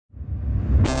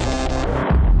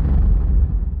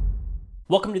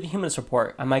Welcome to the Humanist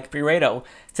Report. I'm Mike Figueredo.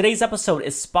 Today's episode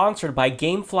is sponsored by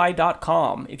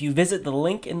Gamefly.com. If you visit the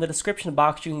link in the description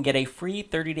box, you can get a free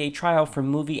 30-day trial for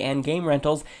movie and game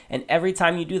rentals, and every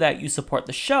time you do that, you support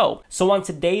the show. So on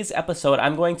today's episode,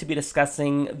 I'm going to be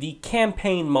discussing the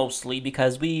campaign mostly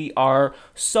because we are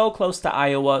so close to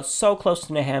Iowa, so close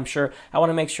to New Hampshire. I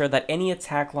want to make sure that any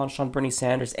attack launched on Bernie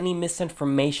Sanders, any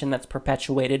misinformation that's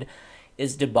perpetuated,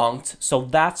 is debunked. So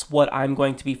that's what I'm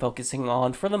going to be focusing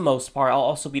on for the most part. I'll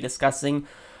also be discussing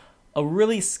a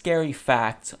really scary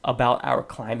fact about our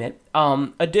climate.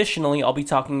 Additionally, I'll be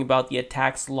talking about the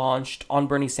attacks launched on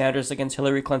Bernie Sanders against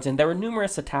Hillary Clinton. There were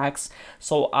numerous attacks,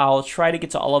 so I'll try to get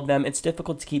to all of them. It's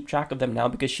difficult to keep track of them now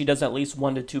because she does at least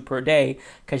 1 to 2 per day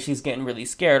because she's getting really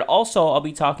scared. Also, I'll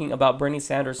be talking about Bernie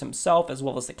Sanders himself as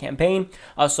well as the campaign.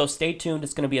 So stay tuned.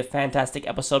 It's going to be a fantastic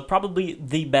episode, probably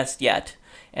the best yet,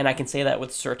 and I can say that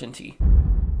with certainty.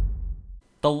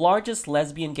 The largest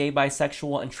lesbian, gay,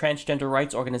 bisexual, and transgender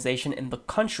rights organization in the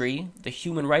country, the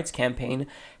Human Rights Campaign,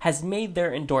 has made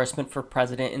their endorsement for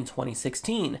president in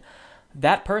 2016.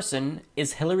 That person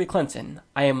is Hillary Clinton.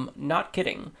 I am not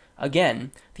kidding.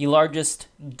 Again, the largest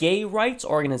gay rights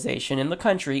organization in the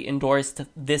country endorsed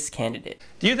this candidate.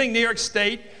 Do you think New York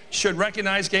State should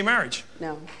recognize gay marriage?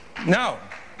 No. No.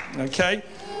 Okay.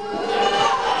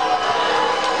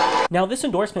 Now, this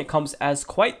endorsement comes as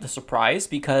quite the surprise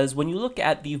because when you look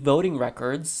at the voting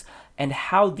records and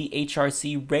how the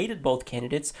HRC rated both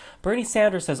candidates, Bernie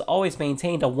Sanders has always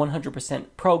maintained a 100%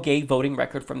 pro-gay voting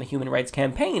record from the Human Rights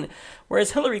Campaign,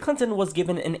 whereas Hillary Clinton was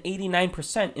given an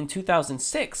 89% in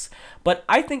 2006. But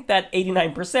I think that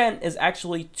 89% is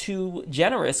actually too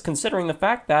generous considering the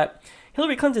fact that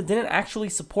Hillary Clinton didn't actually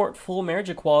support full marriage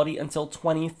equality until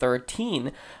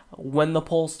 2013, when the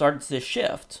polls started to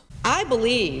shift. I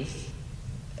believe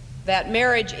that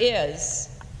marriage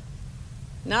is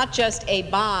not just a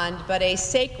bond, but a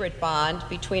sacred bond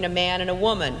between a man and a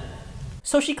woman.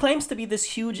 So she claims to be this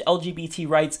huge LGBT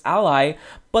rights ally,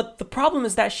 but the problem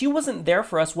is that she wasn't there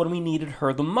for us when we needed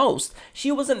her the most.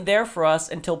 She wasn't there for us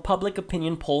until public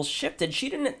opinion polls shifted. She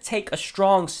didn't take a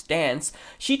strong stance.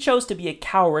 She chose to be a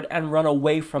coward and run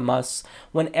away from us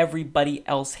when everybody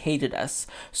else hated us.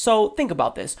 So think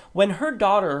about this. When her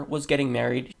daughter was getting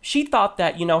married, she thought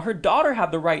that, her daughter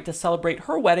had the right to celebrate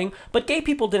her wedding, but gay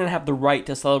people didn't have the right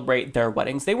to celebrate their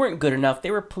weddings. They weren't good enough.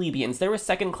 They were plebeians. They were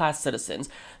second-class citizens.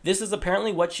 This is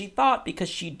apparently what she thought because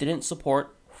she didn't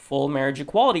support full marriage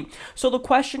equality. So the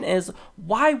question is,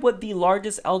 why would the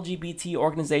largest LGBT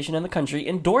organization in the country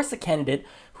endorse a candidate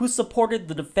who supported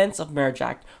the Defense of Marriage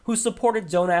Act, who supported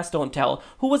Don't Ask, Don't Tell,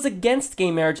 who was against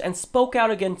gay marriage and spoke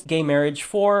out against gay marriage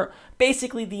for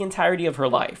basically the entirety of her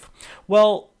life?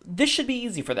 Well, this should be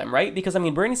easy for them, right? Because,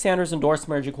 Bernie Sanders endorsed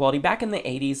marriage equality back in the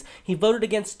 80s. He voted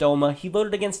against DOMA. He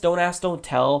voted against Don't Ask, Don't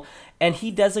Tell. And he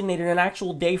designated an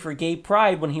actual day for gay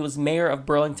pride when he was mayor of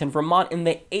Burlington, Vermont in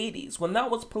the 80s, when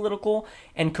that was political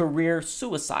and career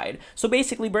suicide. So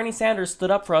basically, Bernie Sanders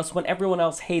stood up for us when everyone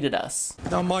else hated us.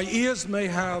 Now, my ears may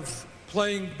have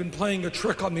been playing a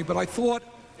trick on me, but I thought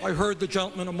I heard the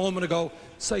gentleman a moment ago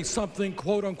say something,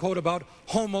 quote unquote, about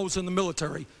homos in the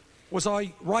military. Was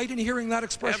I right in hearing that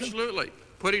expression? Absolutely.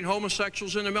 Putting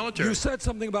homosexuals in the military. You said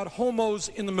something about homos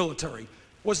in the military.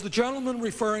 Was the gentleman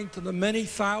referring to the many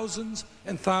thousands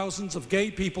and thousands of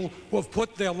gay people who have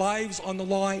put their lives on the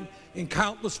line in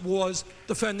countless wars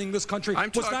defending this country?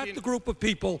 Was that the group of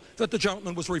people that the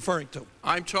gentleman was referring to?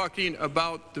 I'm talking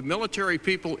about the military.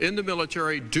 People in the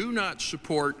military do not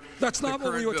support. That's not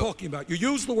what we were talking about. You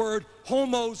used the word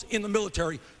homos in the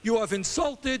military. You have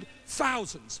insulted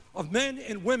thousands of men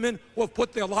and women who have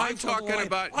put their lives on the line. I'm talking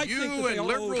about you and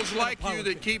liberals like you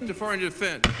that keep the foreign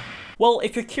defense. Well,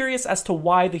 if you're curious as to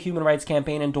why the Human Rights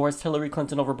Campaign endorsed Hillary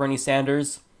Clinton over Bernie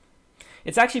Sanders,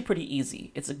 it's actually pretty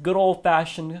easy. It's a good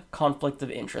old-fashioned conflict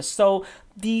of interest. So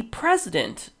the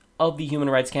president of the Human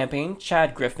Rights Campaign,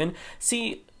 Chad Griffin,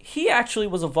 he actually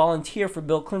was a volunteer for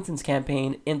Bill Clinton's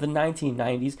campaign in the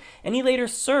 1990s, and he later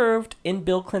served in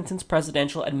Bill Clinton's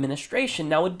presidential administration.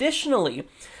 Now, additionally,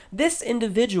 this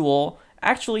individual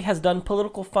actually has done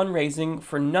political fundraising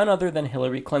for none other than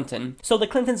Hillary Clinton. So the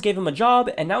Clintons gave him a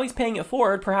job, and now he's paying it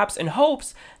forward, perhaps in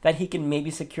hopes that he can maybe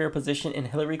secure a position in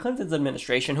Hillary Clinton's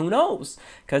administration. Who knows?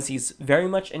 Because he's very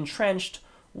much entrenched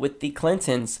with the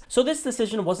Clintons. So this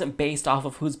decision wasn't based off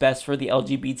of who's best for the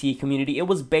LGBT community. It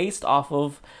was based off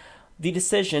of the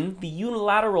decision, the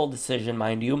unilateral decision,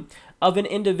 mind you, of an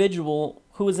individual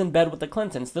who was in bed with the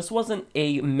Clintons. This wasn't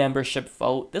a membership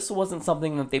vote. This wasn't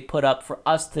something that they put up for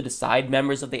us to decide,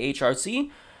 members of the HRC.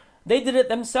 They did it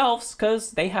themselves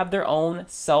because they have their own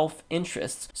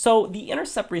self-interests. So The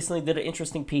Intercept recently did an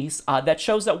interesting piece that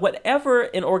shows that whatever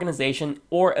an organization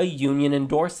or a union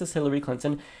endorses Hillary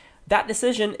Clinton, that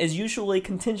decision is usually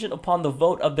contingent upon the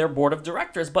vote of their board of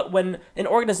directors. But when an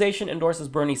organization endorses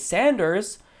Bernie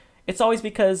Sanders, it's always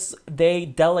because they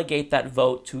delegate that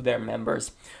vote to their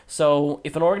members. So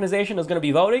if an organization is going to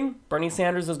be voting, Bernie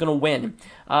Sanders is going to win.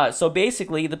 So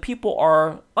basically, the people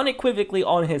are unequivocally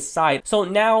on his side. So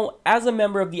now, as a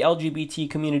member of the LGBT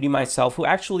community myself, who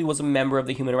actually was a member of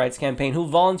the Human Rights Campaign, who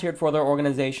volunteered for their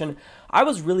organization, I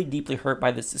was really deeply hurt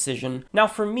by this decision. Now,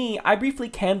 for me, I briefly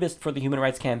canvassed for the Human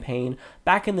Rights Campaign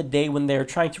back in the day when they were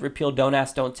trying to repeal Don't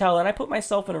Ask, Don't Tell, and I put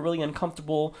myself in a really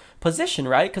uncomfortable position,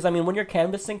 right? Because, I mean, when you're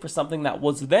canvassing for something that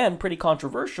was then pretty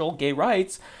controversial, gay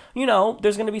rights, you know,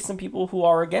 there's going to be some people who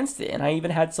are against it. And I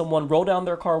even had someone roll down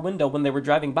their car window when they were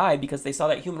driving by because they saw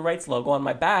that human rights logo on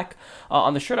my back,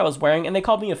 on the shirt I was wearing, and they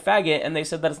called me a faggot, and they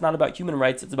said that it's not about human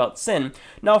rights, it's about sin.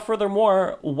 Now,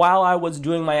 furthermore, while I was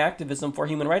doing my activism for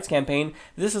Human Rights Campaign,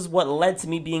 this is what led to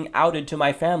me being outed to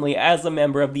my family as a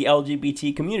member of the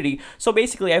LGBT community. So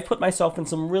basically, I've put myself in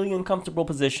some really uncomfortable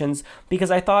positions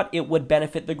because I thought it would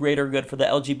benefit the greater good for the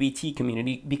LGBT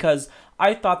community, because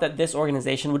I thought that this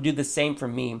organization would do the same for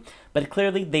me, but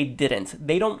clearly they didn't.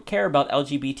 They don't care about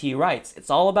LGBT rights. It's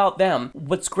all about them.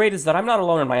 What's great is that I'm not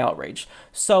alone in my outrage.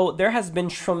 So there has been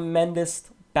tremendous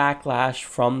backlash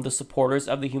from the supporters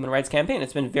of the Human Rights Campaign.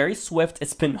 It's been very swift,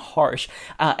 it's been harsh,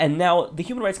 and now the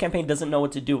Human Rights Campaign doesn't know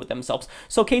what to do with themselves.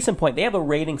 So case in point, they have a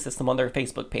rating system on their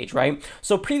Facebook page, right?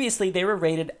 So previously they were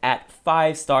rated at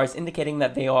 5 stars, indicating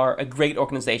that they are a great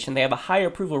organization. They have a high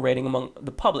approval rating among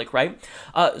the public, right?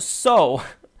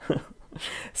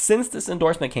 Since this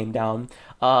endorsement came down,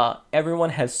 everyone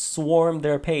has swarmed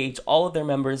their page, all of their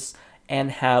members, and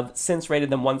have since rated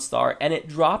them 1 star, and it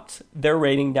dropped their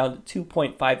rating down to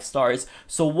 2.5 stars.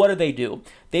 So what do?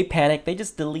 They panic, they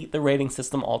just delete the rating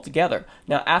system altogether.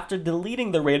 Now, after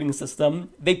deleting the rating system,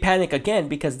 they panic again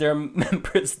because their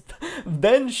members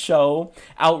then show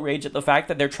outrage at the fact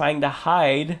that they're trying to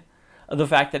hide the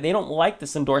fact that they don't like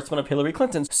this endorsement of Hillary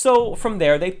Clinton. So from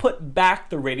there, they put back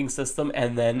the rating system,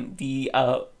 and then the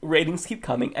ratings keep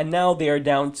coming, and now they are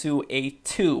down to a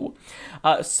 2.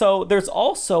 So there's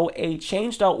also a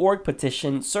change.org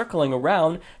petition circling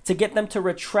around to get them to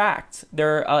retract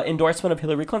their endorsement of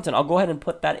Hillary Clinton. I'll go ahead and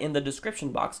put that in the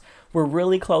description box. We're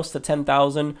really close to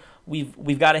 10,000.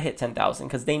 We've got to hit 10,000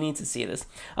 because they need to see this.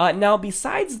 Now,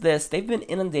 besides this, they've been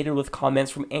inundated with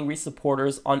comments from angry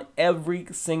supporters on every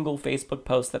single Facebook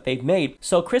post that they've made.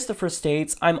 So Christopher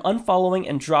states, "I'm unfollowing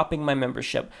and dropping my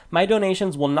membership. My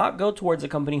donations will not go towards a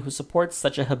company who supports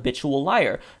such a habitual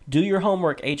liar. Do your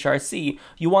homework, HRC.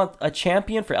 You want a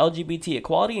champion for LGBT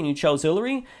equality and you chose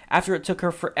Hillary? After it took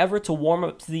her forever to warm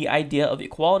up to the idea of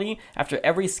equality, after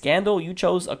every scandal, you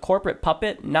chose a corporate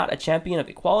puppet, not a champion of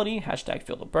equality. Hashtag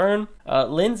feel the burn."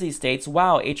 Lindsay states,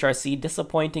 "Wow, HRC,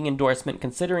 disappointing endorsement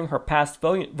considering her past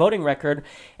voting record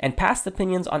and past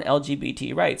opinions on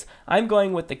LGBT rights. I'm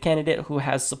going with the candidate who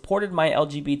has supported my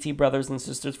LGBT brothers and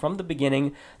sisters from the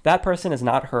beginning. That person is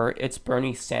not her, it's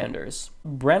Bernie Sanders."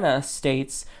 Brenna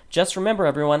states, "Just remember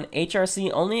everyone,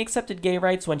 HRC only accepted gay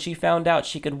rights when she found out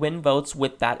she could win votes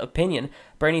with that opinion.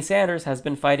 Bernie Sanders has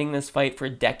been fighting this fight for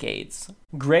decades."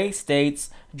 Gray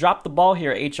states, "Drop the ball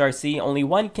here, HRC. Only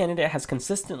one candidate has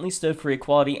consistently stood for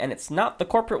equality, and it's not the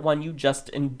corporate one you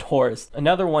just endorsed."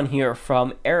 Another one here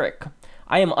from Eric.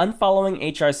 "I am unfollowing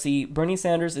HRC. Bernie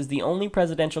Sanders is the only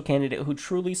presidential candidate who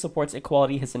truly supports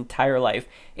equality his entire life.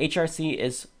 HRC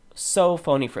is so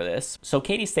phony for this." So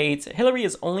Katie states, "Hillary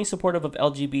is only supportive of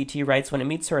LGBT rights when it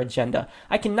meets her agenda.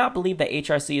 I cannot believe that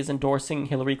HRC is endorsing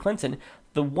Hillary Clinton,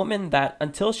 the woman that,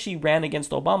 until she ran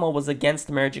against Obama, was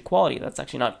against marriage equality." That's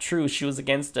actually not true. She was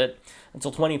against it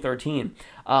until 2013.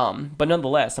 But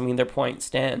nonetheless, I mean, their point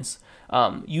stands.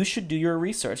 "You should do your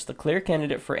research. The clear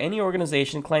candidate for any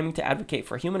organization claiming to advocate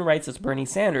for human rights is Bernie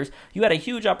Sanders. You had a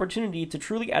huge opportunity to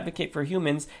truly advocate for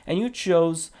humans, and you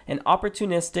chose an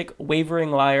opportunistic,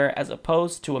 wavering liar as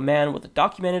opposed to a man with a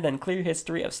documented and clear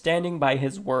history of standing by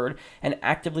his word and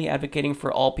actively advocating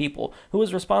for all people, who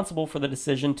was responsible for the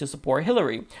decision to support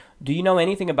Hillary. Do you know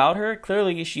anything about her?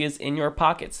 Clearly, she is in your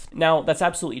pockets." Now, that's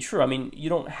absolutely true. I mean, you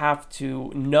don't have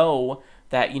to know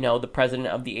that, the president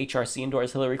of the HRC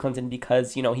endorsed Hillary Clinton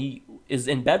because, he is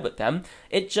in bed with them.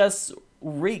 It just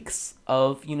reeks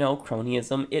of,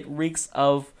 cronyism. It reeks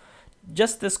of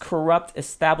just this corrupt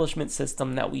establishment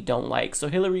system that we don't like. So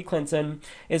Hillary Clinton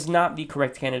is not the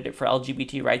correct candidate for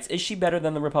LGBT rights. Is she better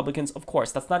than the Republicans? Of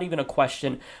course, that's not even a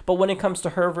question. But when it comes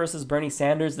to her versus Bernie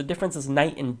Sanders, the difference is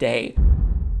night and day.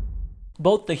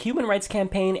 Both the Human Rights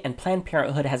Campaign and Planned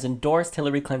Parenthood has endorsed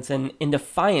Hillary Clinton in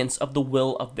defiance of the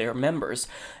will of their members.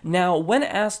 Now, when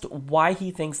asked why he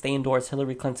thinks they endorse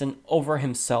Hillary Clinton over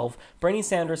himself, Bernie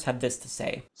Sanders had this to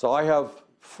say. So I have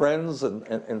friends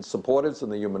and supporters in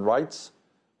the Human Rights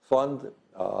Fund,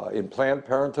 in Planned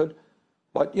Parenthood.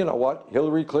 But you know what?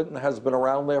 Hillary Clinton has been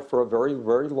around there for a very,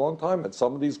 very long time, and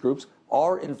some of these groups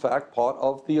are, in fact, part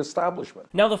of the establishment.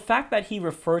 Now, the fact that he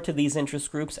referred to these interest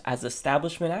groups as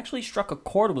establishment actually struck a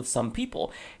chord with some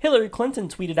people. Hillary Clinton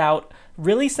tweeted out,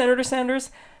 "Really, Senator Sanders?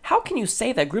 How can you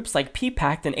say that groups like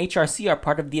PPAC and HRC are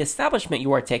part of the establishment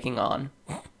you are taking on?"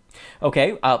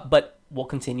 Okay, but we'll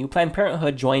continue. Planned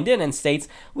Parenthood joined in and states,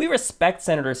 "We respect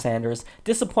Senator Sanders,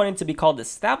 disappointed to be called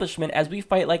establishment as we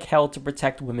fight like hell to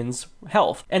protect women's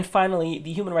health." And finally,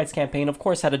 the Human Rights Campaign, of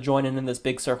course, had to join in this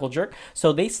big circle jerk.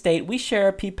 So they state, "We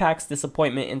share PPAC's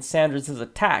disappointment in Sanders'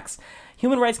 attacks.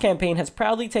 Human Rights Campaign has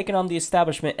proudly taken on the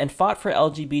establishment and fought for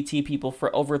LGBT people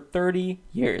for over 30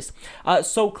 years.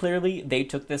 So clearly, they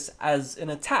took this as an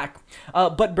attack.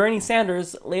 But Bernie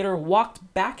Sanders later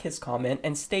walked back his comment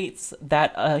and states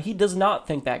that he does not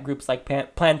think that groups like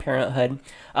Planned Parenthood,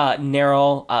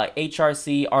 NARAL,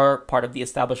 HRC are part of the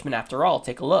establishment after all.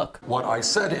 Take a look. What I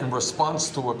said in response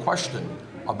to a question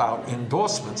about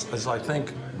endorsements is, I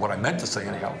think, what I meant to say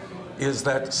anyhow, is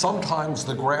that sometimes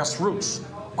the grassroots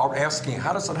are asking,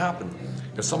 how does it happen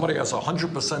if somebody has a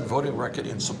 100% voting record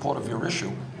in support of your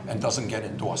issue and doesn't get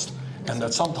endorsed? And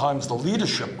that sometimes the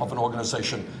leadership of an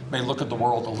organization may look at the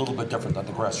world a little bit different than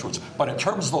the grassroots. But in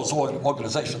terms of those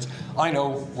organizations, I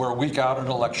know we're a week out in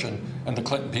an election and the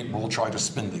Clinton people will try to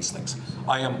spin these things.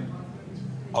 I am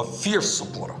a fierce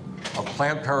supporter of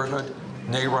Planned Parenthood,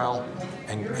 NARAL,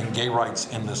 and gay rights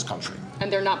in this country.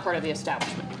 And they're not part of the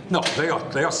establishment? No,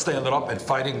 they are standing up and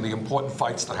fighting the important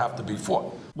fights that have to be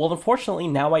fought. Well, unfortunately,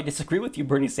 now I disagree with you,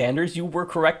 Bernie Sanders. You were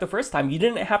correct the first time. You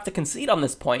didn't have to concede on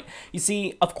this point. You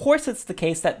see, of course it's the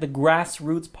case that the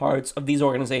grassroots parts of these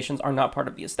organizations are not part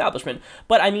of the establishment.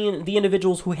 But I mean, the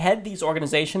individuals who head these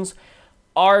organizations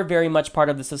are very much part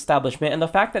of this establishment. And the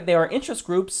fact that they are interest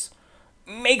groups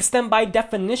makes them by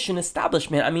definition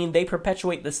establishment. I mean, they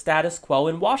perpetuate the status quo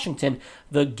in Washington,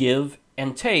 the give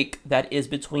and take that is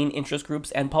between interest groups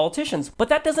and politicians. But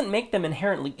that doesn't make them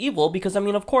inherently evil because, I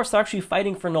mean, of course, they're actually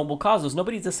fighting for noble causes.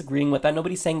 Nobody's disagreeing with that.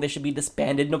 Nobody's saying they should be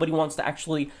disbanded. Nobody wants to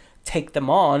actually take them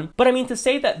on. But I mean, to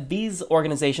say that these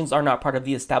organizations are not part of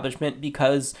the establishment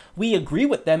because we agree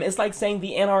with them is like saying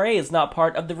the NRA is not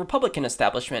part of the Republican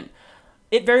establishment.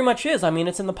 It very much is. I mean,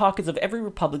 it's in the pockets of every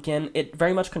Republican. It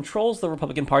very much controls the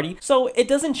Republican Party. So it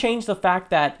doesn't change the fact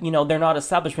that, you know, they're not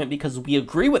establishment because we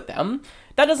agree with them.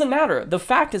 That doesn't matter. The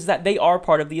fact is that they are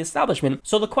part of the establishment.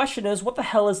 So the question is, what the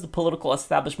hell is the political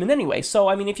establishment anyway? So,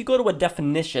 I mean, if you go to a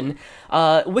definition,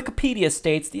 Wikipedia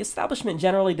states, the establishment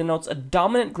generally denotes a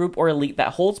dominant group or elite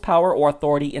that holds power or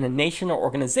authority in a nation or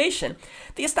organization.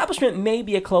 The establishment may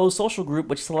be a closed social group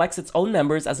which selects its own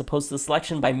members as opposed to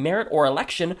selection by merit or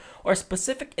election, or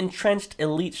specific entrenched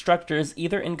elite structures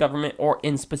either in government or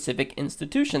in specific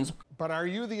institutions. But are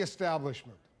you the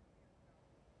establishment?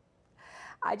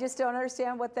 I just don't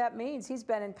understand what that means. He's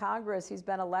been in Congress. He's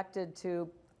been elected to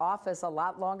office a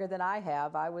lot longer than I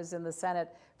have. I was in the Senate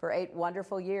for 8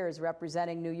 wonderful years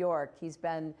representing New York. He's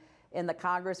been in the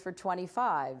Congress for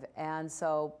 25, and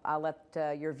so I'll let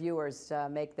your viewers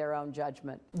make their own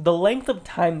judgment. The length of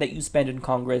time that you spend in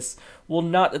Congress will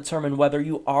not determine whether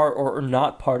you are or are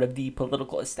not part of the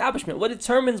political establishment. What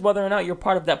determines whether or not you're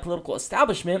part of that political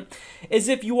establishment is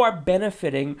if you are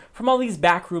benefiting from all these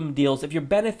backroom deals, if you're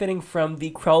benefiting from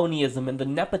the cronyism and the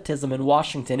nepotism in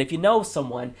Washington. If you know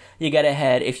someone, you get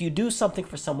ahead. If you do something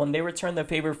for someone, they return the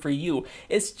favor for you.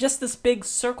 It's just this big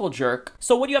circle jerk.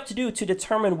 So what do you have to do to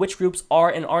determine which groups are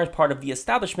and aren't part of the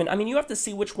establishment? I mean, you have to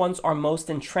see which ones are most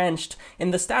entrenched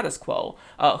in the status quo.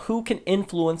 Who can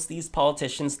influence these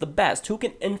politicians the best? Who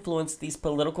can influence these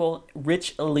political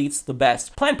rich elites the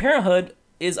best? Planned Parenthood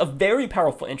is a very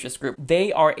powerful interest group.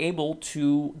 They are able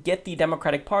to get the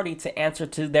Democratic Party to answer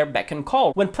to their beck and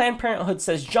call. When Planned Parenthood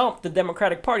says jump, the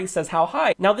Democratic Party says how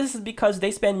high. Now, this is because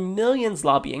they spend millions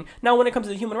lobbying. Now, when it comes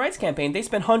to the Human Rights Campaign, they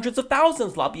spend hundreds of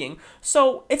thousands lobbying.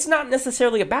 So it's not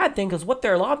necessarily a bad thing because what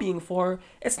they're lobbying for,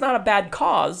 it's not a bad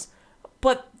cause.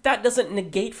 But that doesn't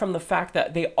negate from the fact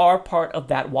that they are part of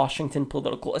that Washington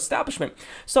political establishment.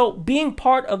 So being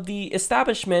part of the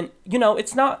establishment, you know,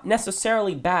 it's not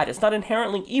necessarily bad. It's not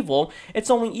inherently evil.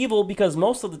 It's only evil because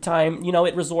most of the time, you know,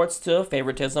 it resorts to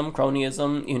favoritism,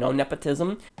 cronyism, you know,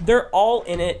 nepotism. They're all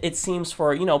in it, it seems,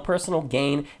 for, you know, personal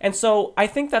gain. And so I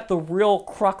think that the real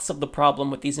crux of the problem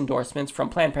with these endorsements from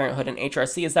Planned Parenthood and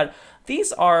HRC is that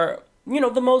these are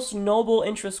the most noble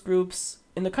interest groups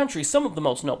in the country, some of the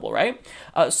most noble, right?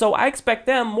 So I expect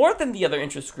them, more than the other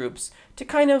interest groups, to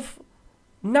kind of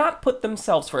not put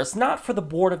themselves first, not for the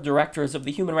board of directors of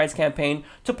the Human Rights Campaign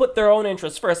to put their own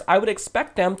interests first. I would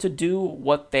expect them to do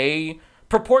what they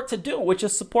purport to do, which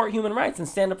is support human rights and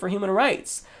stand up for human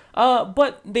rights.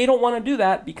 But they don't want to do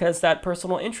that because that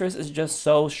personal interest is just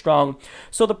so strong.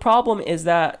 So the problem is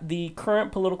that the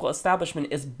current political establishment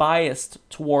is biased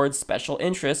towards special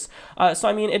interests. So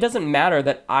I mean, it doesn't matter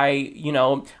that I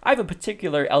have a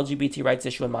particular LGBT rights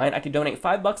issue in mind. I could donate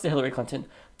 $5 to Hillary Clinton.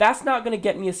 That's not going to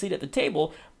get me a seat at the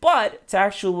table, but to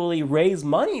actually raise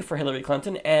money for Hillary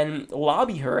Clinton and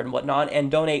lobby her and whatnot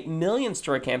and donate millions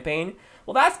to her campaign,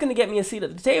 well, that's going to get me a seat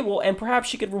at the table, and perhaps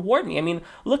she could reward me. I mean,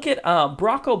 look at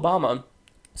Barack Obama.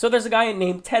 So there's a guy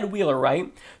named Ted Wheeler,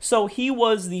 right? So he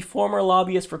was the former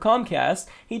lobbyist for Comcast.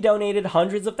 He donated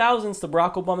hundreds of thousands to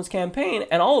Barack Obama's campaign,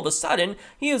 and all of a sudden,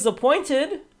 he is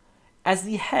appointed as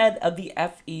the head of the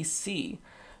FEC.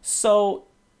 So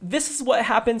this is what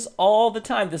happens all the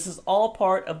time. This is all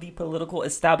part of the political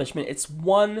establishment. It's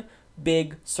one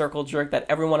big circle jerk that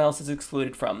everyone else is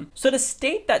excluded from. So to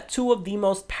state that two of the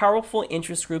most powerful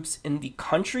interest groups in the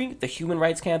country, the Human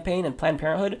Rights Campaign and Planned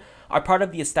Parenthood, are part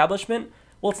of the establishment,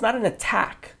 well, it's not an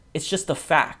attack. It's just a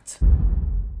fact.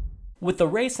 With the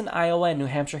race in Iowa and New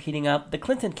Hampshire heating up, the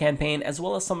Clinton campaign, as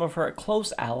well as some of her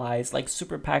close allies, like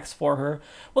super PACs for her,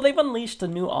 well, they've unleashed a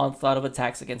new onslaught of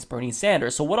attacks against Bernie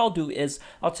Sanders. So what I'll do is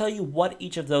I'll tell you what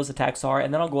each of those attacks are,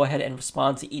 and then I'll go ahead and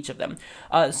respond to each of them.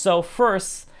 So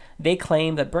first, they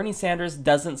claim that Bernie Sanders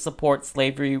doesn't support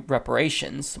slavery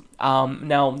reparations.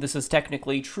 Now, this is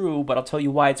technically true, but I'll tell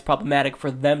you why it's problematic for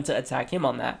them to attack him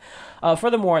on that.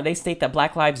 Furthermore, they state that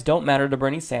Black lives don't matter to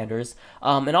Bernie Sanders,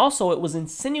 and also it was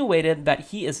insinuated that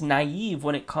he is naive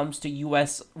when it comes to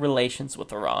U.S. relations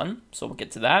with Iran, so we'll get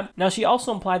to that. Now, she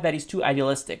also implied that he's too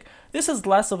idealistic. This is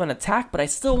less of an attack, but I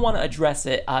still want to address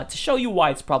it to show you why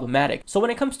it's problematic. So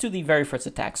when it comes to the very first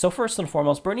attack, so first and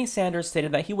foremost, Bernie Sanders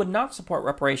stated that he would not support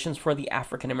reparations for the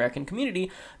African American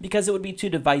community because it would be too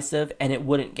divisive and it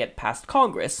wouldn't get past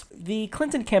Congress. The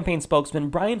Clinton campaign spokesman,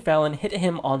 Brian Fallon, hit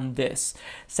him on this,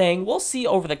 saying, "We'll see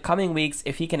over the coming weeks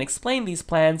if he can explain these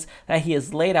plans that he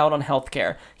has laid out on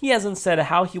healthcare. He hasn't said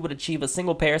how he would achieve a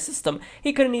single-payer system.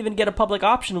 He couldn't even get a public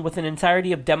option with an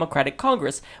entirety of Democratic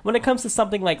Congress. When it comes to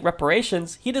something like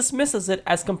reparations, he dismisses it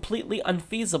as completely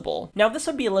unfeasible." Now, this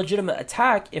would be a legitimate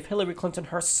attack if Hillary Clinton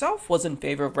herself was in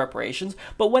favor of reparations,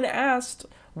 but when asked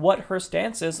what her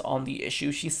stance is on the issue,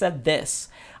 she said this: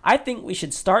 "I think we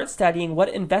should start studying what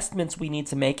investments we need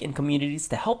to make in communities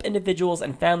to help individuals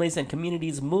and families and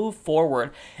communities move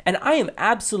forward. And I am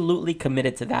absolutely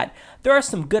committed to that. There are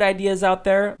some good ideas out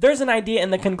there. There's an idea in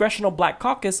the Congressional Black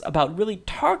Caucus about really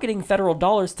targeting federal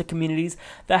dollars to communities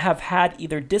that have had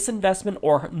either disinvestment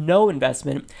or no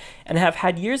investment and have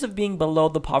had years of being below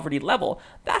the poverty level.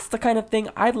 That's the kind of thing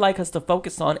I'd like us to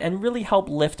focus on and really help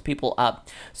lift people up."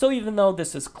 So even though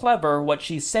this is clever, what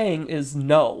she's saying is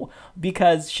no,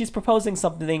 because she's proposing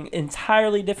something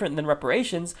entirely different than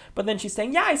reparations, but then she's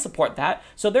saying, yeah, I support that.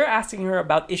 So they're asking her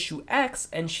about issue X,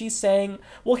 and she's saying,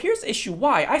 well, here's issue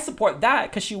Y. I support that,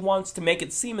 because she wants to make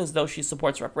it seem as though she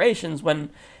supports reparations,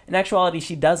 when in actuality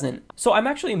she doesn't. So I'm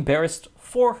actually embarrassed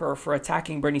for her for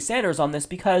attacking Bernie Sanders on this,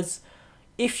 because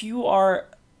if you are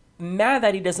mad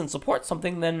that he doesn't support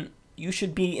something, then you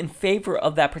should be in favor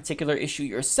of that particular issue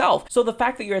yourself. So the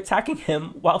fact that you're attacking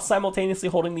him while simultaneously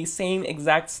holding the same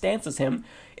exact stance as him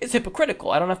is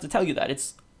hypocritical. I don't have to tell you that.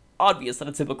 It's obvious that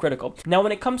it's hypocritical. Now,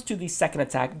 when it comes to the second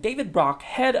attack, David Brock,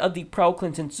 head of the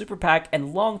pro-Clinton super PAC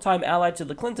and longtime ally to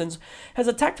the Clintons, has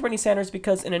attacked Bernie Sanders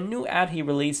because in a new ad he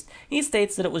released, he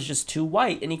states that it was just too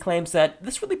white, and he claims that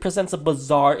this really presents a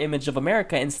bizarre image of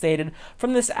America, and stated,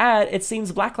 "From this ad, it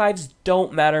seems Black lives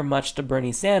don't matter much to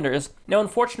Bernie Sanders." Now,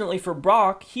 unfortunately for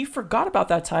Brock, he forgot about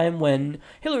that time when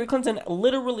Hillary Clinton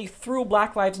literally threw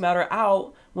Black Lives Matter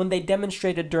out when they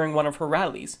demonstrated during one of her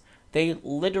rallies. They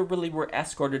literally were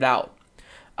escorted out.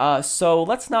 So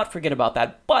let's not forget about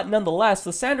that. But nonetheless,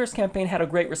 the Sanders campaign had a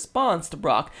great response to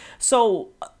Brock. So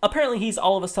apparently he's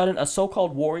all of a sudden a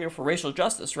so-called warrior for racial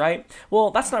justice, right? Well,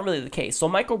 that's not really the case. So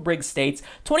Michael Briggs states,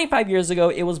 25 years ago,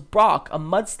 it was Brock, a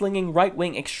mudslinging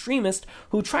right-wing extremist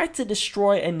who tried to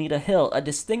destroy Anita Hill, a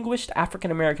distinguished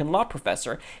African-American law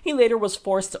professor. He later was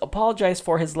forced to apologize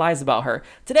for his lies about her.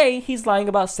 Today, he's lying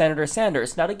about Senator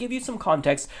Sanders. Now, to give you some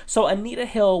context, so Anita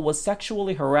Hill was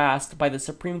sexually harassed by the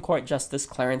Supreme Court Justice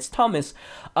Clarence Thomas.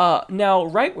 Now,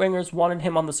 right-wingers wanted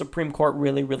him on the Supreme Court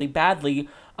really, really badly.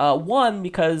 One,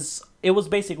 because it was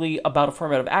basically about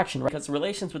affirmative action, right? Because the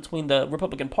relations between the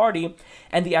Republican Party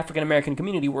and the African American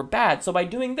community were bad. So by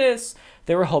doing this,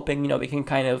 they were hoping, they can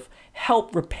kind of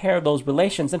help repair those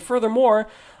relations. And furthermore,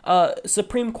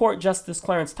 Supreme Court Justice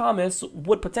Clarence Thomas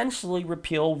would potentially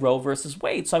repeal Roe versus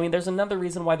Wade. So, there's another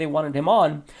reason why they wanted him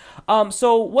on.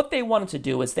 So what they wanted to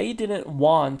do is they didn't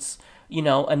want,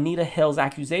 Anita Hill's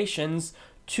accusations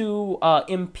to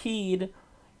impede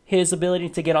his ability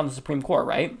to get on the Supreme Court,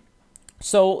 right?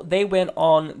 So they went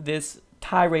on this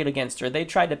tirade against her. They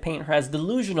tried to paint her as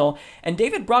delusional, and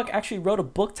David Brock actually wrote a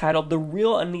book titled The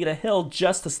Real Anita Hill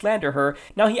just to slander her.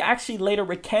 Now, he actually later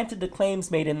recanted the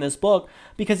claims made in this book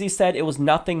because he said it was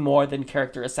nothing more than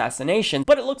character assassination,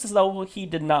 but it looks as though he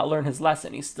did not learn his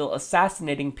lesson. He's still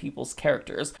assassinating people's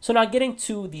characters. So now getting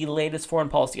to the latest foreign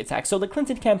policy attack. So the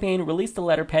Clinton campaign released a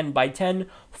letter penned by 10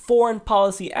 foreign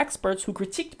policy experts who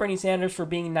critiqued Bernie Sanders for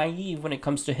being naive when it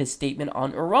comes to his statement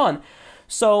on Iran.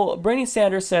 So Bernie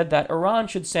Sanders said that Iran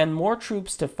should send more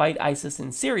troops to fight ISIS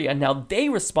in Syria. Now, they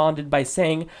responded by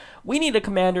saying, "We need a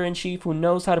commander-in-chief who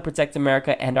knows how to protect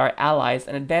America and our allies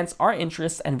and advance our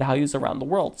interests and values around the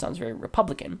world." Sounds very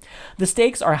Republican. "The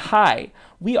stakes are high.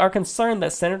 We are concerned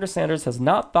that Senator Sanders has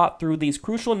not thought through these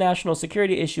crucial national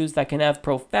security issues that can have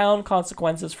profound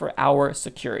consequences for our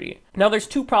security." Now, there's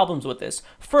two problems with this.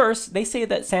 First, they say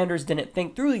that Sanders didn't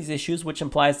think through these issues, which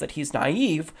implies that he's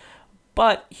naive.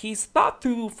 But he's thought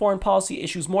through foreign policy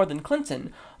issues more than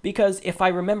Clinton, because if I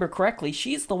remember correctly,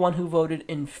 she's the one who voted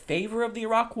in favor of the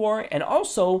Iraq War, and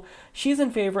also she's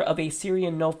in favor of a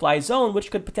Syrian no-fly zone,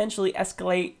 which could potentially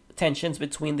escalate tensions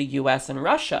between the US and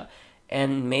Russia,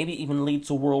 and maybe even lead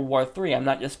to World War III. I'm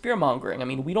not just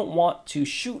fear-mongering. We don't want to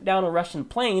shoot down a Russian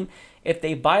plane if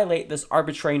they violate this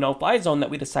arbitrary no-fly zone that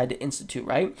we decide to institute,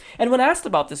 right? And when asked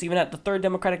about this, even at the third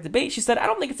Democratic debate, she said, "I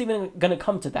don't think it's even going to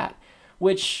come to that,"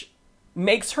 which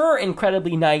makes her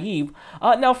incredibly naive.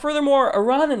 Now, furthermore,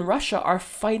 Iran and Russia are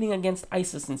fighting against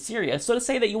ISIS in Syria. So to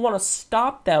say that you want to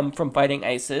stop them from fighting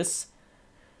ISIS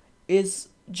is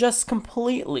just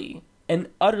completely and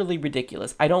utterly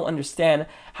ridiculous. I don't understand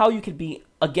how you could be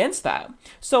against that.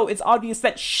 So it's obvious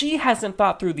that she hasn't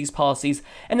thought through these policies.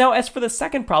 And now, as for the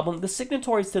second problem, the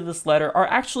signatories to this letter are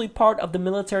actually part of the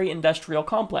military-industrial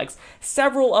complex.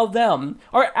 Several of them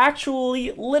are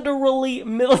actually literally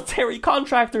military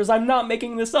contractors. I'm not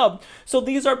making this up. So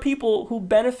these are people who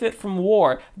benefit from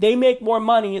war. They make more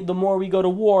money the more we go to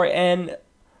war, and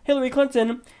Hillary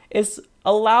Clinton is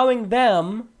allowing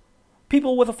them,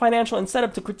 people with a financial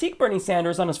incentive, to critique Bernie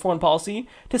Sanders on his foreign policy,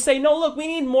 to say, no, look, we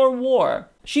need more war.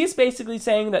 She's basically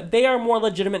saying that they are more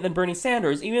legitimate than Bernie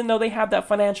Sanders, even though they have that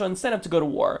financial incentive to go to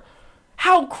war.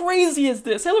 How crazy is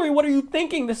this? Hillary, what are you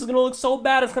thinking? This is going to look so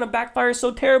bad. It's going to backfire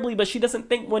so terribly, but she doesn't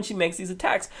think when she makes these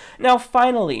attacks. Now,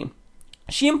 finally,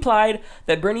 she implied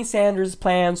that Bernie Sanders'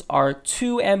 plans are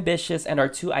too ambitious and are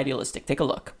too idealistic. Take a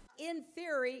look. In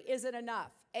theory isn't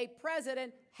enough. A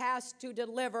president has to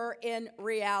deliver in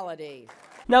reality.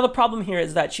 Now, the problem here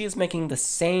is that she is making the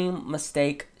same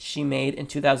mistake she made in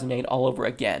 2008 all over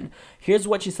again. Here's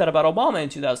what she said about Obama in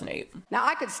 2008. Now,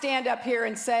 I could stand up here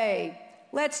and say,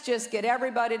 let's just get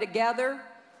everybody together.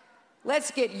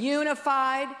 Let's get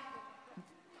unified.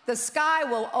 The sky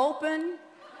will open.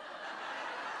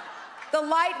 The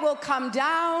light will come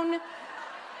down.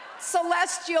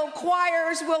 Celestial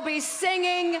choirs will be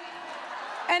singing.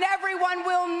 And everyone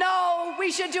will know we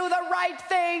should do the right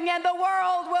thing and the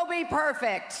world will be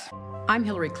perfect. I'm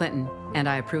Hillary Clinton, and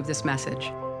I approve this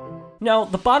message. Now,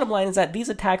 the bottom line is that these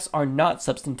attacks are not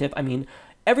substantive.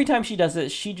 Every time she does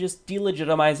it, she just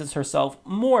delegitimizes herself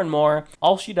more and more.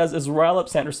 All she does is rile up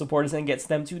Sanders supporters and gets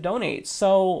them to donate.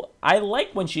 So I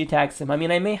like when she attacks him. I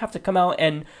may have to come out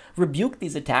and rebuke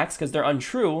these attacks because they're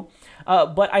untrue,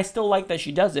 but I still like that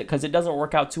she does it because it doesn't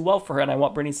work out too well for her, and I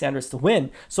want Bernie Sanders to win.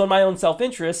 So in my own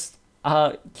self-interest,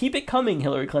 keep it coming,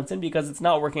 Hillary Clinton, because it's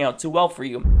not working out too well for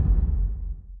you.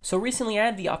 So recently I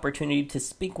had the opportunity to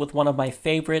speak with one of my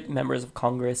favorite members of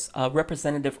Congress,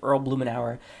 Representative Earl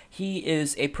Blumenauer. He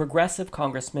is a progressive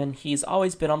congressman. He's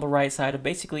always been on the right side of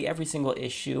basically every single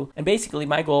issue. And basically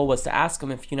my goal was to ask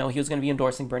him if, he was going to be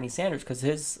endorsing Bernie Sanders because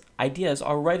his ideas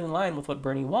are right in line with what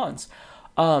Bernie wants.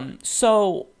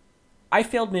 So I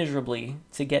failed miserably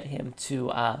to get him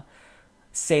to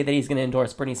say that he's going to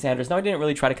endorse Bernie Sanders. Now, I didn't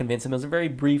really try to convince him. It was a very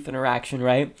brief interaction,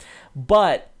 right?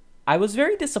 But I was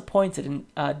very disappointed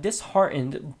and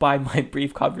disheartened by my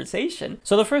brief conversation.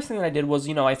 So the first thing that I did was,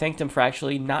 I thanked him for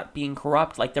actually not being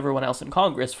corrupt like everyone else in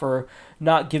Congress, for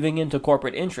not giving in to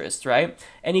corporate interests, right?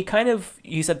 And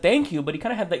he said thank you, but he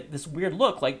kind of had this weird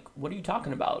look, like, what are you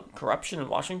talking about? Corruption in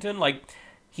Washington?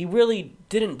 he really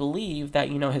didn't believe that,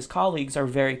 his colleagues are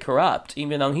very corrupt,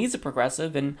 even though he's a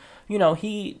progressive and,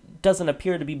 he doesn't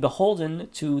appear to be beholden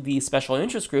to the special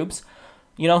interest groups.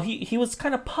 He was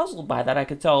kind of puzzled by that, I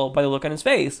could tell by the look on his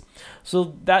face.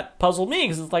 So that puzzled me,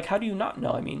 because it's like, how do you not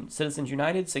know? I mean, Citizens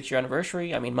United, 6-year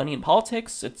anniversary, I mean, money in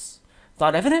politics, it's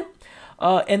not evident.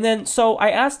 And then, so I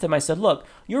asked him, I said, look,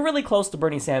 you're really close to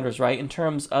Bernie Sanders, right, in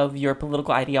terms of your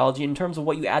political ideology, in terms of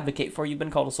what you advocate for. You've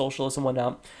been called a socialist and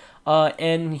whatnot.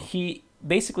 And he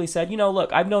basically said,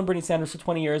 look, I've known Bernie Sanders for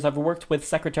 20 years. I've worked with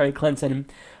Secretary Clinton,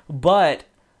 but,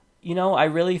 I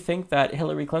really think that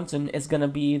Hillary Clinton is going to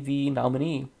be the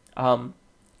nominee. And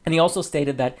he also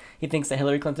stated that he thinks that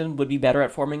Hillary Clinton would be better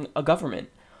at forming a government.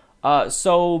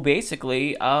 So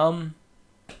basically,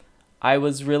 I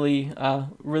was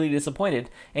really disappointed.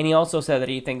 And he also said that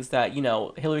he thinks that,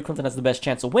 Hillary Clinton has the best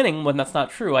chance of winning, when that's not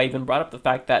true. I even brought up the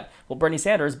fact that, Bernie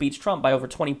Sanders beats Trump by over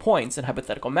 20 points in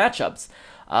hypothetical matchups.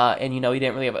 And, he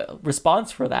didn't really have a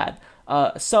response for that.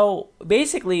 So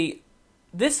basically,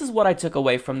 this is what I took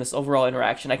away from this overall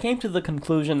interaction. I came to the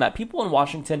conclusion that people in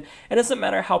Washington, it doesn't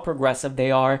matter how progressive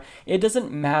they are. It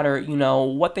doesn't matter,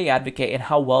 what they advocate and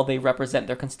how well they represent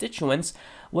their constituents.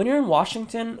 When you're in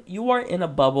Washington, you are in a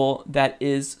bubble that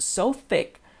is so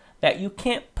thick that you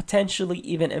can't potentially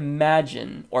even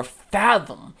imagine or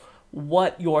fathom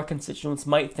what your constituents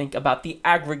might think about the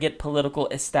aggregate political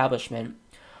establishment.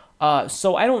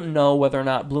 So I don't know whether or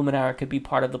not Blumenauer could be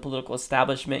part of the political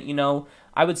establishment.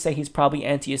 I would say he's probably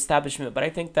anti-establishment, but I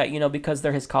think that, because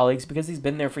they're his colleagues, because he's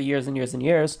been there for years and years and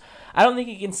years, I don't think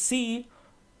he can see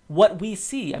what we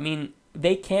see. I mean,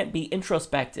 they can't be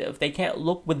introspective. They can't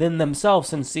look within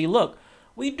themselves and see, look,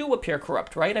 we do appear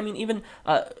corrupt, right? I mean, even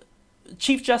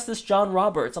Chief Justice John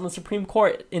Roberts on the Supreme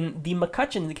Court in the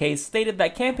McCutcheon case stated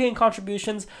that campaign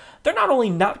contributions, they're not only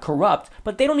not corrupt,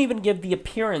 but they don't even give the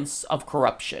appearance of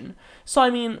corruption. So, I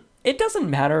mean, it doesn't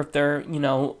matter if they're,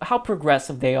 how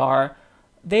progressive they are.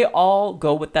 They all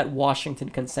go with that Washington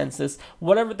consensus.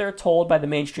 Whatever they're told by the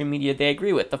mainstream media, they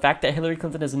agree with. The fact that Hillary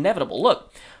Clinton is inevitable.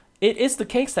 Look, it is the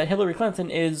case that Hillary Clinton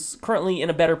is currently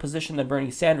in a better position than Bernie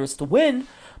Sanders to win,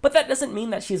 but that doesn't mean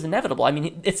that she's inevitable. I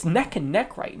mean, it's neck and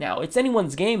neck right now. It's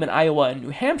anyone's game in Iowa and New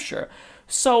Hampshire.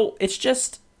 So it's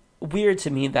just weird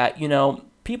to me that,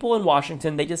 people in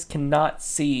Washington, they just cannot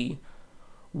see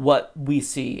what we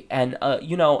see. And,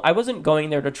 I wasn't going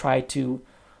there to try to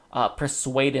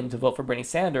persuade him to vote for Bernie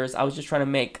Sanders. I was just trying to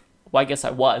make, well, I guess I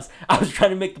was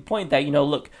trying to make the point that,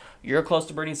 look, you're close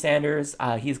to Bernie Sanders.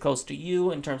 He's close to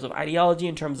you in terms of ideology,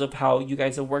 in terms of how you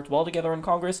guys have worked well together in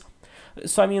Congress.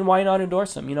 So, I mean, why not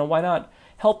endorse him? Why not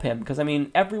help him? Because, I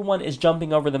mean, everyone is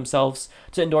jumping over themselves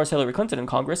to endorse Hillary Clinton in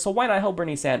Congress, so why not help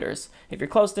Bernie Sanders? If you're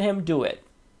close to him, do it.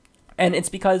 And it's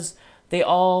because they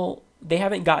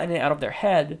haven't gotten it out of their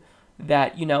head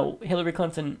that, Hillary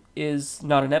Clinton is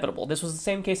not inevitable. This was the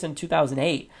same case in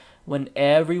 2008 when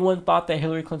everyone thought that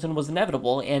Hillary Clinton was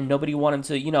inevitable and nobody wanted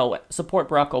to, support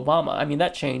Barack Obama. I mean,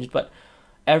 that changed, but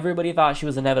everybody thought she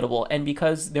was inevitable. And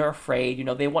because they're afraid,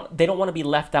 they don't want to be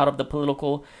left out of the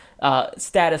political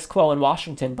status quo in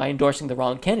Washington by endorsing the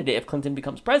wrong candidate if Clinton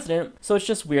becomes president. So it's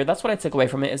just weird. That's what I took away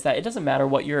from it, is that it doesn't matter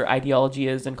what your ideology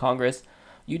is in Congress.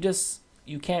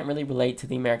 You can't really relate to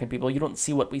the American people. You don't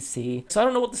see what we see. So I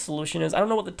don't know what the solution is. I don't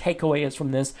know what the takeaway is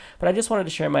from this, but I just wanted to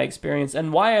share my experience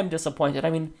and why I'm disappointed. I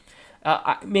mean,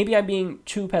 maybe I'm being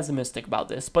too pessimistic about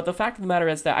this, but the fact of the matter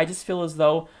is that I just feel as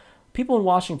though people in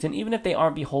Washington, even if they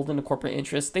aren't beholden to corporate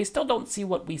interests, they still don't see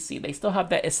what we see. They still have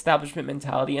that establishment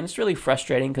mentality, and it's really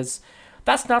frustrating because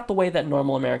that's not the way that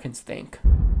normal Americans think.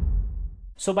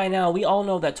 So by now, we all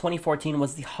know that 2014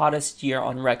 was the hottest year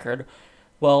on record.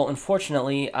 Well,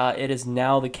 unfortunately, it is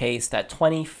now the case that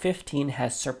 2015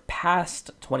 has surpassed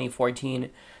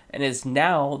 2014 and is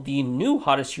now the new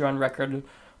hottest year on record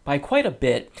by quite a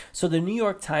bit. So the New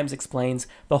York Times explains,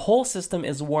 the whole system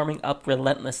is warming up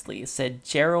relentlessly, said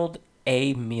Gerald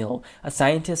A. Meal, a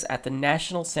scientist at the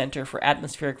National Center for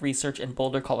Atmospheric Research in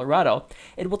Boulder, Colorado.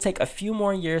 It will take a few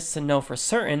more years to know for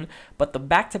certain, but the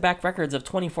back-to-back records of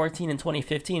 2014 and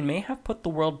 2015 may have put the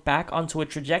world back onto a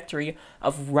trajectory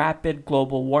of rapid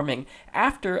global warming,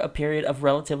 after a period of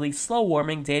relatively slow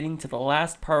warming dating to the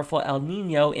last powerful El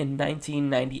Niño in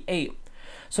 1998.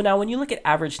 So now when you look at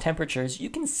average temperatures, you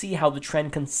can see how the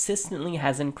trend consistently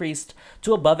has increased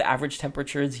to above average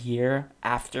temperatures year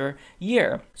after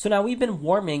year. So now we've been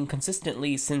warming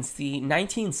consistently since the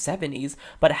 1970s,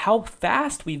 but how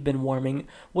fast we've been warming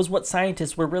was what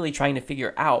scientists were really trying to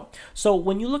figure out. So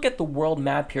when you look at the world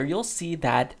map here, you'll see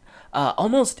that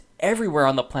almost everywhere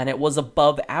on the planet was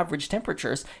above average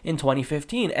temperatures in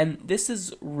 2015, and this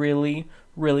is really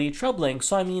troubling.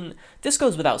 So I mean, this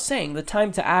goes without saying, the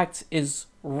time to act is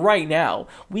right now.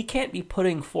 We can't be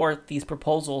putting forth these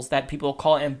proposals that people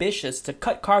call ambitious to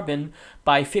cut carbon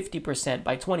by 50%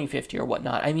 by 2050 or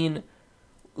whatnot. I mean,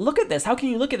 look at this. How can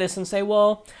you look at this and say,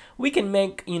 well, we can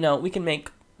make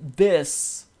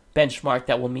this benchmark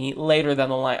that we'll meet later down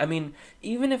the line? I mean,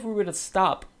 even if we were to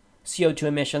stop CO2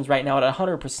 emissions right now at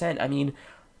 100%, I mean,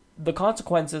 the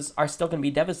consequences are still going to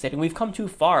be devastating. We've come too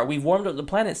far. We've warmed up the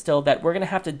planet still that we're going to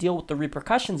have to deal with the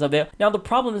repercussions of it. Now, the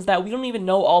problem is that we don't even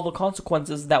know all the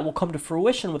consequences that will come to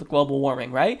fruition with global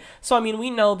warming, right? So, I mean,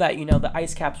 we know that, the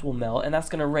ice caps will melt, and that's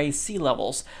going to raise sea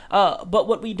levels. But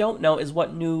what we don't know is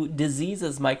what new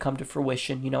diseases might come to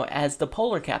fruition, as the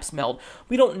polar caps melt.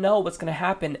 We don't know what's going to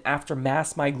happen after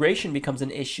mass migration becomes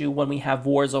an issue when we have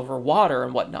wars over water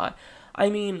and whatnot. I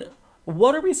mean,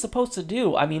 what are we supposed to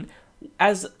do? I mean,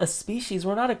 as a species,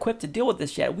 we're not equipped to deal with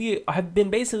this yet. We have been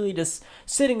basically just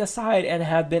sitting aside and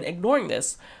have been ignoring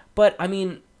this. But, I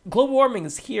mean, global warming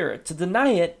is here. To deny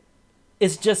it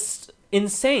is just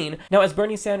insane. Now, as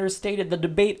Bernie Sanders stated, the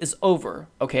debate is over,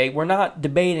 okay? We're not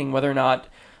debating whether or not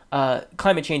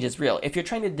climate change is real. If you're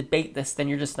trying to debate this, then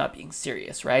you're just not being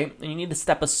serious, right? And you need to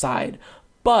step aside.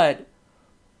 But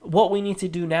what we need to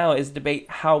do now is debate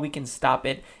how we can stop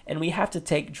it, and we have to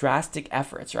take drastic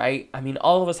efforts, right? I mean,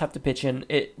 all of us have to pitch in.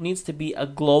 It needs to be a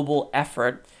global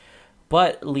effort,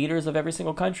 but leaders of every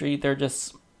single country, they're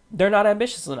not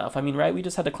ambitious enough. I mean, right? We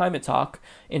just had the climate talk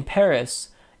in Paris,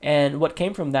 and what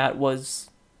came from that was,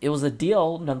 it was a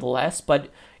deal nonetheless, but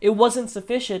it wasn't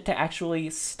sufficient to actually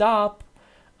stop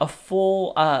a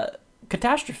full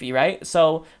catastrophe, right?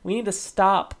 So we need to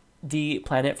stop the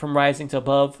planet from rising to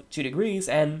above 2 degrees,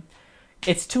 and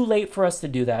it's too late for us to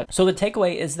do that. So the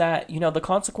takeaway is that, the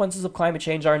consequences of climate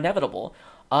change are inevitable.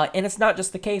 And it's not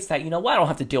just the case that, well, I don't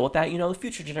have to deal with that. The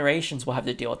future generations will have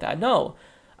to deal with that. No.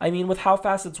 I mean, with how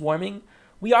fast it's warming,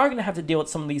 we are going to have to deal with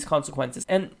some of these consequences.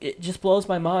 And it just blows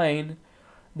my mind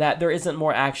that there isn't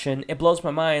more action. It blows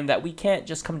my mind that we can't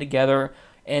just come together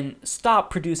and stop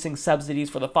producing subsidies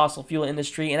for the fossil fuel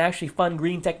industry and actually fund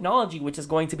green technology, which is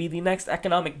going to be the next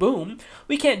economic boom.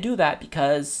 We can't do that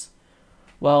because,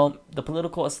 well, the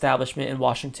political establishment in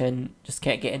Washington just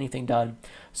can't get anything done.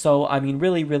 So, I mean,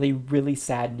 really, really, really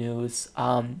sad news.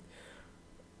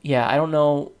 Yeah, I don't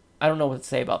know what to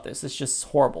say about this. It's just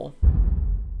horrible.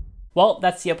 Well,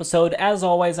 that's the episode. As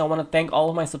always, I want to thank all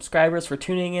of my subscribers for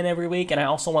tuning in every week, and I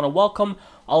also want to welcome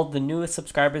all of the newest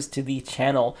subscribers to the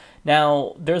channel.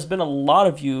 Now, there's been a lot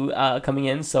of you coming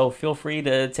in, so feel free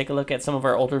to take a look at some of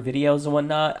our older videos and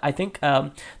whatnot. I think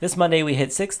this Monday we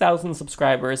hit 6,000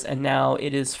 subscribers, and now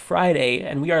it is Friday,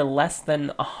 and we are less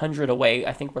than 100 away.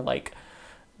 I think we're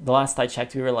the last I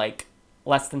checked, we were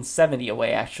less than 70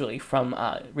 away, actually, from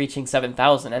reaching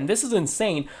 7,000. And this is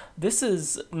insane. This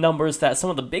is numbers that some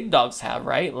of the big dogs have,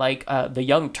 right? Like the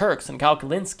Young Turks and Kyle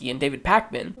Kalinske and David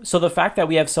Pakman. So the fact that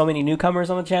we have so many newcomers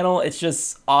on the channel, it's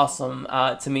just awesome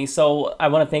to me. So I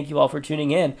want to thank you all for tuning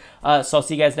in. So I'll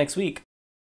see you guys next week.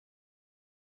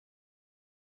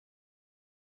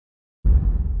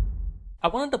 I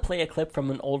wanted to play a clip from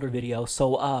an older video.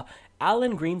 So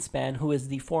Alan Greenspan, who is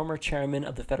the former chairman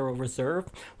of the Federal Reserve,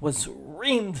 was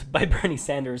reamed by Bernie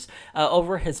Sanders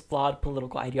over his flawed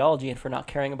political ideology and for not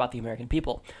caring about the American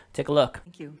people. Take a look.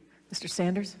 Thank you. Mr.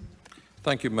 Sanders?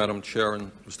 Thank you, Madam Chair,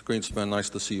 and Mr. Greenspan,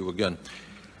 nice to see you again.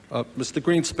 Mr.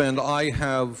 Greenspan, I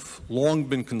have long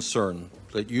been concerned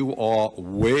that you are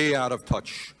way out of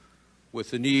touch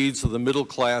with the needs of the middle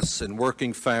class and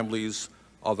working families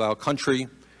of our country,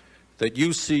 that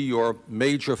you see your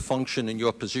major function in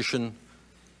your position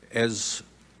as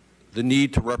the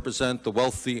need to represent the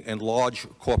wealthy and large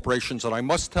corporations. And I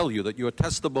must tell you that your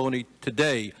testimony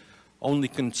today only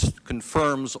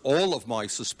confirms all of my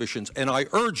suspicions. And I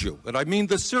urge you, and I mean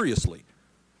this seriously,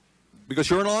 because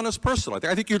you're an honest person.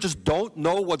 I think you just don't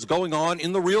know what's going on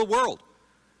in the real world.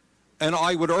 And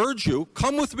I would urge you,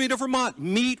 come with me to Vermont,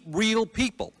 meet real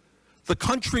people. The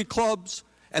country clubs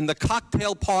and the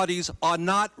cocktail parties are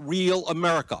not real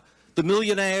America. The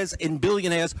millionaires and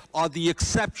billionaires are the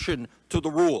exception to the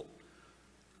rule.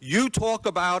 You talk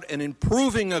about an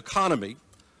improving economy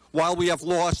while we have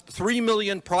lost 3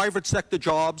 million private sector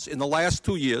jobs in the last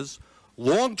 2 years.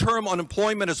 Long-term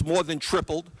unemployment has more than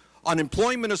tripled.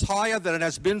 Unemployment is higher than it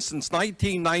has been since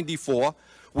 1994.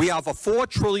 We have a $4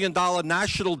 trillion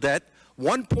national debt.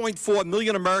 1.4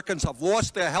 million Americans have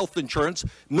lost their health insurance.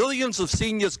 Millions of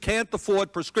seniors can't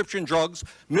afford prescription drugs.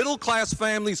 Middle-class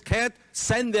families can't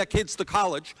send their kids to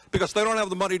college because they don't have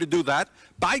the money to do that.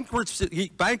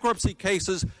 Bankruptcy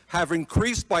cases have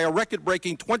increased by a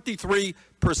record-breaking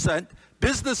 23%.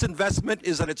 Business investment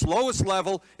is at its lowest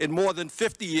level in more than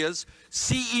 50 years.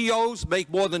 CEOs make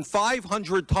more than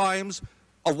 500 times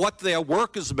of what their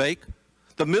workers make.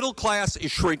 The middle class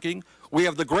is shrinking. We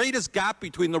have the greatest gap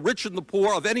between the rich and the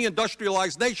poor of any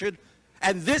industrialized nation,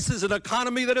 and this is an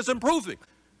economy that is improving.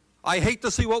 I hate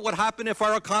to see what would happen if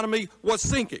our economy was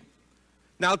sinking.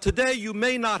 Now, today, you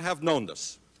may not have known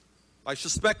this. I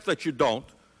suspect that you don't,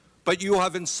 but you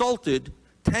have insulted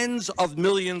tens of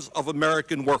millions of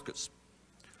American workers.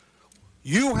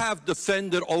 You have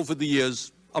defended over the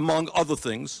years, among other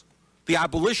things, the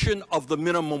abolition of the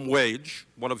minimum wage,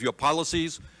 one of your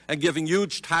policies, and giving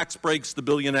huge tax breaks to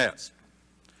billionaires.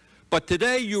 But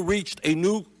today you reached a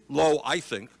new low, I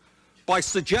think, by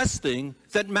suggesting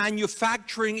that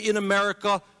manufacturing in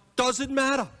America doesn't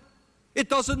matter. It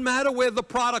doesn't matter where the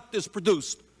product is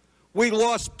produced. We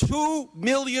lost 2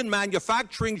 million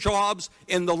manufacturing jobs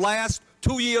in the last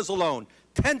 2 years alone,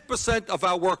 10% of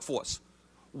our workforce.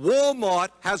 Walmart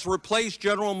has replaced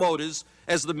General Motors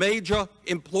as the major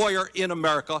employer in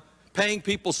America, paying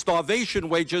people starvation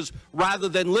wages rather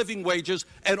than living wages,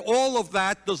 and all of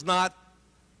that does not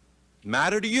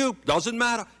matter to you. Doesn't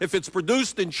matter. If it's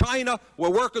produced in China,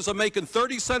 where workers are making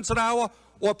 30 cents an hour,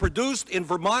 or produced in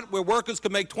Vermont, where workers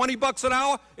can make 20 bucks an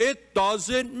hour, it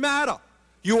doesn't matter.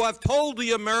 You have told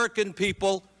the American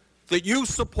people that you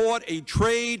support a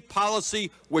trade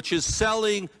policy which is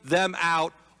selling them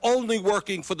out, only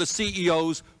working for the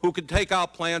CEOs who can take our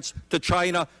plants to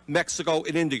China, Mexico,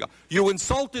 and India. You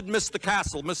insulted Mr.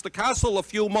 Castle. Mr. Castle, a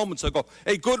few moments ago,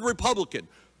 a good Republican,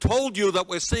 told you that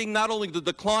we're seeing not only the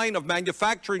decline of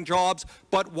manufacturing jobs,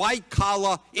 but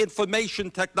white-collar information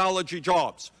technology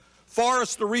jobs.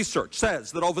 Forrester Research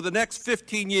says that over the next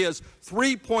 15 years,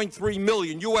 3.3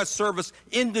 million U.S. service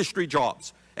industry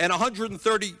jobs and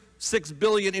 136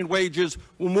 billion in wages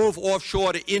will move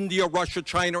offshore to India, Russia,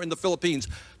 China, and the Philippines.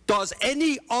 Does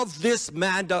any of this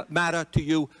matter to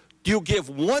you? Do you give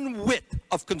one whit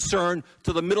of concern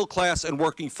to the middle class and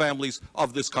working families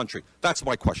of this country? That's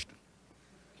my question.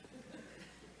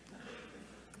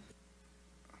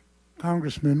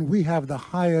 Congressman, we have the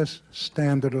highest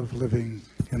standard of living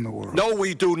in the world. No,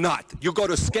 we do not. You go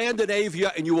to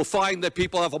Scandinavia and you will find that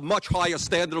people have a much higher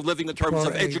standard of living in terms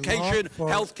of education,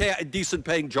 health care, and decent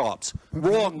paying jobs.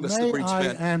 Wrong, Mr. Greenspan. May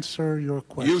I answer your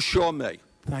question? You sure may.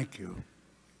 Thank you.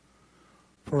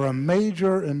 For a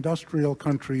major industrial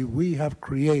country, we have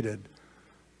created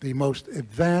the most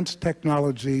advanced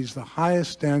technologies, the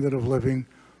highest standard of living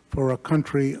for a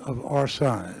country of our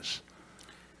size.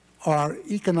 Our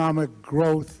economic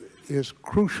growth is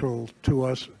crucial to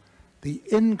us. The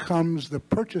incomes, the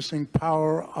purchasing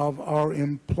power of our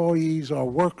employees, our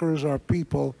workers, our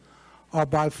people are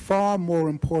by far more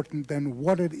important than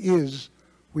what it is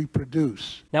we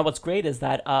produce. Now, what's great is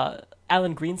that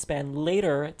Alan Greenspan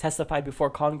later testified before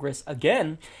Congress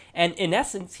again, and in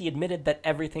essence, he admitted that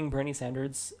everything Bernie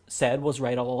Sanders said was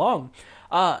right all along.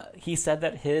 He said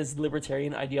that his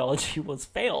libertarian ideology was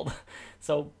failed.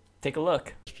 So take a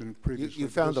look. You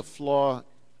found a flaw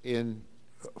in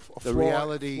the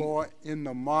reality. A flaw in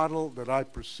the model that I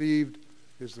perceived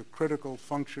is the critical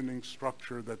functioning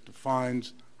structure that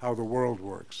defines how the world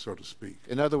works, so to speak.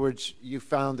 In other words, you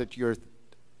found that your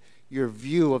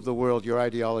view of the world, your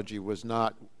ideology was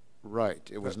not right.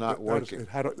 It was not working.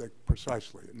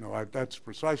 Precisely. No, that's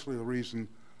precisely the reason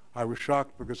I was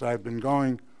shocked, because I've been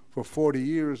going for 40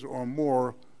 years or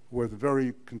more with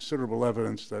very considerable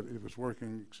evidence that it was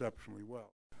working exceptionally well.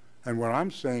 And what I'm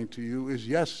saying to you is,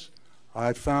 yes,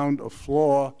 I found a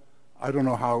flaw. I don't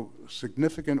know how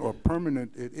significant or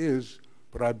permanent it is,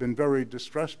 but I've been very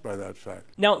distressed by that fact.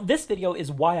 Now, this video is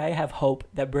why I have hope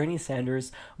that Bernie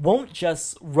Sanders won't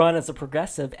just run as a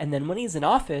progressive and then when he's in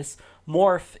office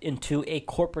morph into a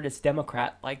corporatist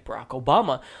Democrat like Barack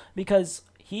Obama, because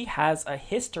he has a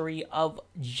history of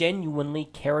genuinely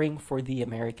caring for the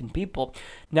American people.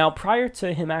 Now, prior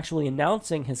to him actually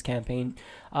announcing his campaign,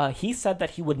 he said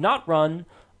that he would not run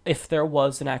if there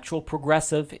was an actual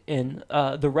progressive in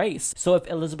the race. So if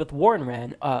Elizabeth Warren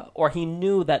ran, or he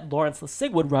knew that Lawrence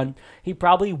Lessig would run, he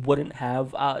probably wouldn't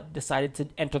have decided to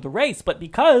enter the race. But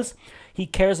because he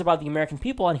cares about the American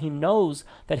people and he knows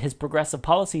that his progressive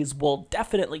policies will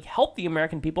definitely help the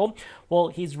American people, well,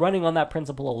 he's running on that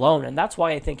principle alone. And that's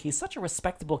why I think he's such a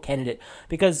respectable candidate,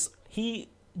 because he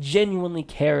genuinely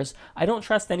cares. I don't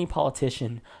trust any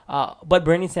politician, but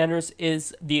Bernie Sanders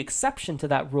is the exception to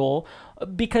that rule,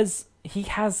 because he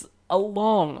has a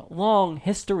long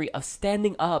history of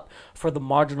standing up for the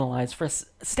marginalized, for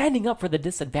standing up for the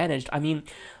disadvantaged. I mean,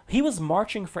 he was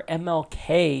marching for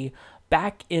MLK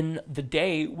back in the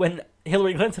day when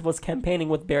Hillary Clinton was campaigning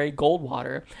with Barry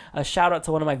Goldwater. A shout out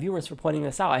to one of my viewers for pointing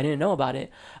this out. I didn't know about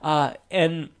it.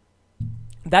 And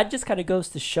that just kind of goes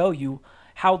to show you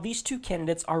how these two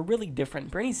candidates are really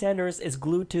different. Bernie Sanders is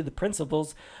glued to the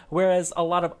principles, whereas a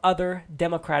lot of other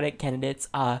Democratic candidates,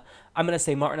 I'm going to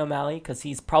say Martin O'Malley, because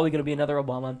he's probably going to be another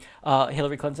Obama,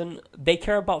 Hillary Clinton, they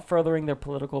care about furthering their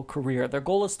political career. Their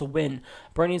goal is to win.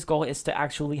 Bernie's goal is to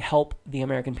actually help the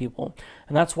American people.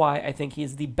 And that's why I think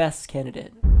he's the best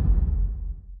candidate.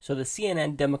 So the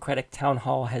CNN Democratic Town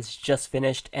Hall has just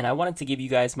finished, and I wanted to give you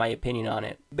guys my opinion on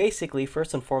it. Basically,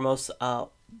 first and foremost,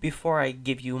 before I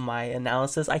give you my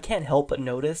analysis, I can't help but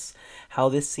notice how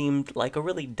this seemed like a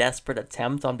really desperate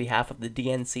attempt on behalf of the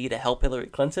DNC to help Hillary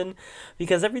Clinton,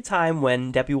 because every time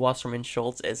when Debbie Wasserman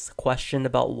Schultz is questioned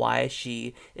about why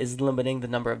she is limiting the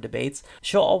number of debates,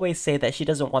 she'll always say that she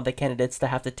doesn't want the candidates to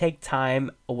have to take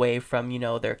time away from,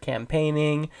 their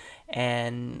campaigning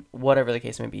and whatever the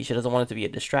case may be. She doesn't want it to be a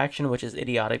distraction, which is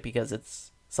idiotic because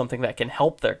it's something that can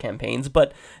help their campaigns.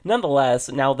 But nonetheless,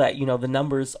 now that, the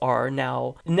numbers are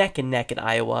now neck and neck in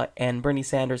Iowa and Bernie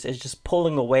Sanders is just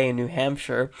pulling away in New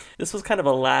Hampshire, this was kind of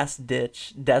a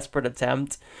last-ditch, desperate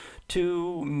attempt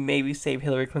to maybe save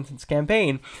Hillary Clinton's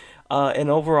campaign. And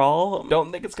overall,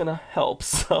 don't think it's going to help.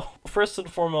 So first and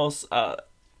foremost,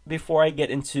 before I get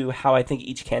into how I think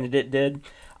each candidate did,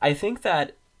 I think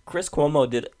that Chris Cuomo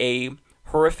did a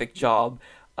horrific job.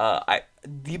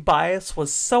 The bias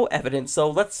was so evident, so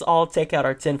let's all take out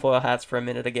our tinfoil hats for a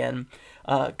minute again,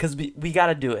 because we got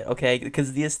to do it, okay?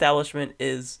 Because the establishment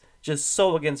is just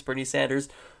so against Bernie Sanders.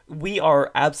 We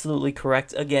are absolutely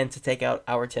correct, again, to take out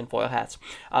our tinfoil hats.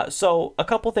 So, a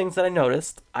couple things that I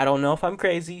noticed. I don't know if I'm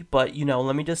crazy, but,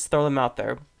 let me just throw them out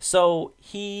there. So,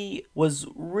 he was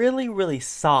really, really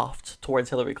soft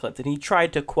towards Hillary Clinton. He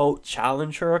tried to, quote,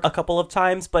 challenge her a couple of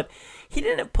times, but he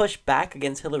didn't push back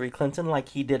against Hillary Clinton like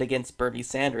he did against Bernie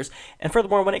Sanders. And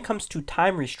furthermore, when it comes to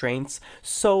time restraints,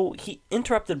 so he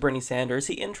interrupted Bernie Sanders,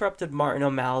 he interrupted Martin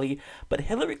O'Malley, but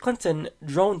Hillary Clinton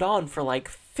droned on for like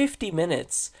 50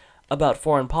 minutes about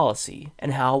foreign policy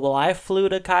and how, well, I flew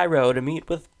to Cairo to meet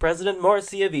with President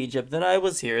Morsi of Egypt, then I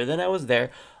was here, then I was there.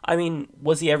 I mean,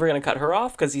 was he ever going to cut her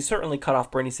off? Because he certainly cut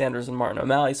off Bernie Sanders and Martin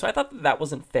O'Malley, so I thought that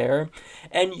wasn't fair.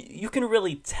 And you can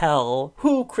really tell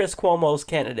who Chris Cuomo's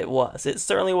candidate was. It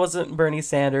certainly wasn't Bernie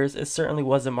Sanders. It certainly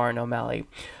wasn't Martin O'Malley.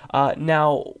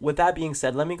 Now, with that being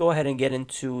said, let me go ahead and get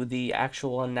into the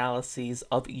actual analyses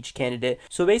of each candidate.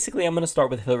 So basically, I'm going to start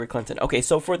with Hillary Clinton. Okay,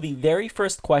 so for the very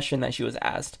first question that she was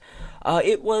asked,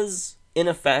 it was, in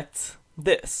effect,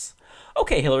 this.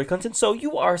 Okay, Hillary Clinton, so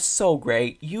you are so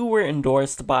great. You were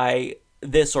endorsed by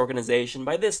this organization,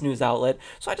 by this news outlet.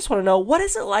 So I just want to know, what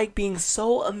is it like being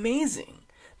so amazing?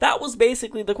 That was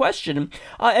basically the question.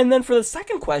 And then for the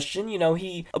second question,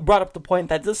 he brought up the point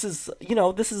that this is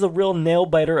a real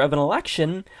nail-biter of an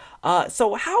election.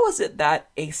 So how is it that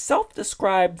a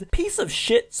self-described piece of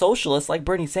shit socialist like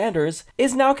Bernie Sanders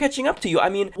is now catching up to you? I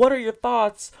mean, what are your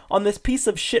thoughts on this piece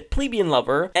of shit plebeian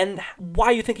lover and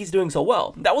why you think he's doing so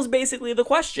well? That was basically the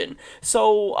question.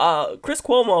 So, Chris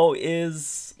Cuomo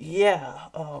is,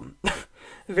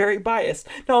 very biased.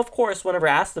 Now, of course, whenever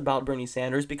asked about Bernie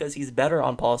Sanders, because he's better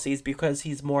on policies, because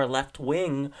he's more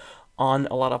left-wing on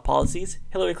a lot of policies,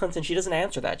 Hillary Clinton, she doesn't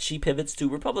answer that. She pivots to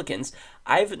Republicans.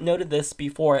 I've noted this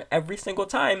before every single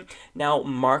time. Now,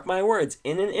 mark my words,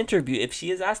 in an interview, if she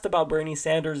is asked about Bernie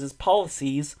Sanders'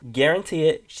 policies, guarantee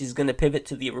it, she's going to pivot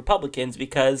to the Republicans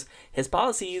because his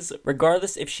policies,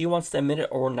 regardless if she wants to admit it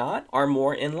or not, are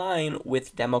more in line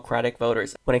with Democratic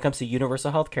voters. When it comes to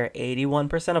universal health care,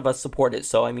 81% of us support it.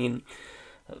 So, I mean,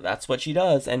 that's what she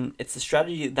does, and it's a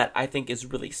strategy that I think is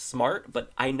really smart,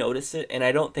 but I notice it, and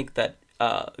I don't think that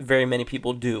very many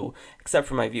people do, except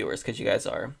for my viewers, because you guys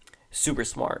are super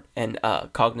smart and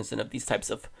cognizant of these types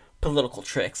of political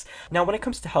tricks. Now, when it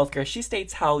comes to healthcare, she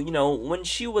states how, when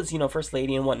she was, first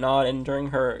lady and whatnot, and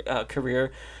during her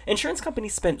career, insurance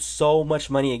companies spent so much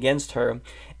money against her.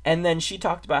 And then she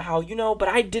talked about how, but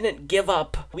I didn't give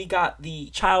up. We got the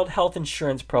child health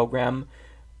insurance program,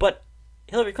 but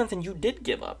Hillary Clinton, you did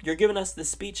give up. You're giving us this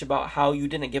speech about how you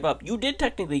didn't give up. You did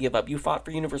technically give up. You fought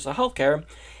for universal health care,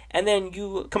 and then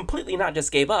you completely not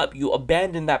just gave up, you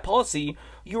abandoned that policy.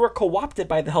 You were co-opted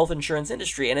by the health insurance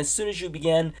industry, and as soon as you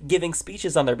began giving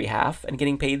speeches on their behalf and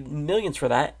getting paid millions for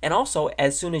that, and also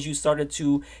as soon as you started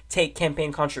to take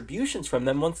campaign contributions from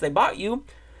them once they bought you,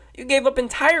 you gave up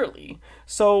entirely.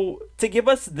 So to give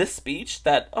us this speech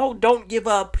that, oh, don't give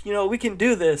up, we can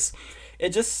do this,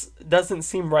 it just doesn't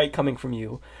seem right coming from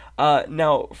you.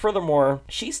 Now, furthermore,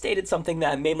 she stated something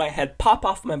that made my head pop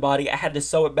off my body. I had to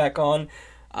sew it back on.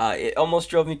 It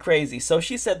almost drove me crazy. So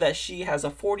she said that she has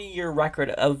a 40-year record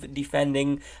of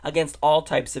defending against all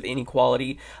types of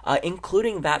inequality,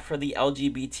 including that for the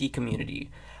LGBT community.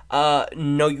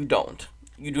 No, you don't.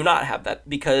 You do not have that,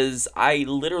 because I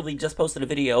literally just posted a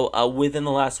video within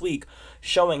the last week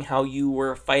showing how you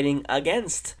were fighting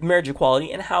against marriage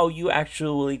equality and how you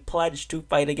actually pledged to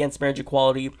fight against marriage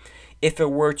equality if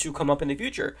it were to come up in the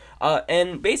future.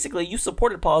 And basically, you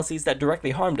supported policies that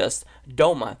directly harmed us.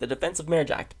 DOMA, the Defense of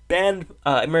Marriage Act, banned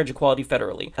marriage equality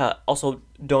federally. Also,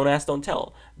 Don't Ask, Don't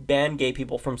Tell, banned gay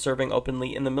people from serving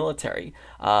openly in the military.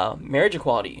 Marriage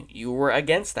equality, you were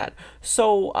against that.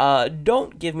 So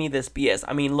don't give me this BS.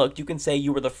 I mean, look, you can say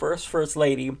you were the first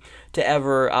lady to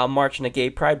ever march in a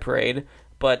gay pride parade,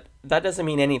 but that doesn't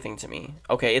mean anything to me.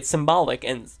 Okay, it's symbolic,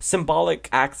 and symbolic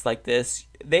acts like this,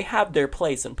 they have their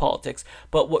place in politics,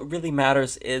 but what really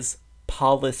matters is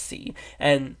policy.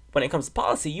 And when it comes to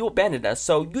policy, you abandoned us,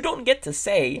 so you don't get to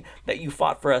say that you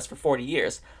fought for us for 40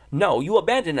 years. No, you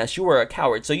abandoned us. You were a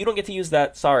coward, so you don't get to use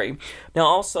that. Sorry. Now,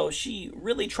 also, she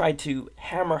really tried to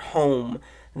hammer home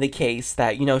the case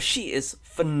that, you know, she is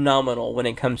phenomenal when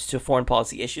it comes to foreign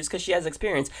policy issues because she has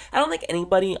experience. I don't think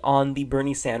anybody on the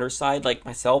Bernie Sanders side, like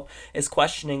myself, is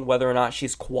questioning whether or not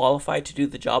she's qualified to do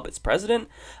the job as president.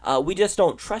 We just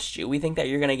don't trust you. We think that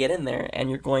you're going to get in there and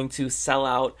you're going to sell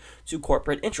out to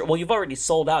corporate interest. Well, you've already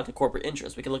sold out to corporate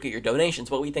interests. We can look at your donations,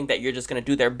 but we think that you're just going to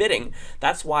do their bidding.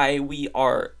 That's why we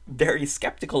are very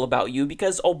skeptical about you,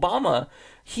 because Obama,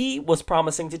 he was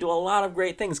promising to do a lot of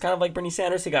great things, kind of like Bernie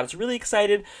Sanders. He got us really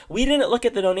excited. We didn't look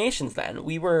at the donations then.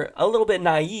 We were a little bit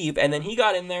naive, and then he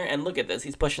got in there, and look at this.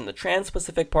 He's pushing the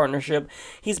Trans-Pacific Partnership.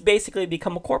 He's basically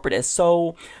become a corporatist,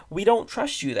 so we don't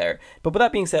trust you there. But with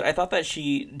that being said, I thought that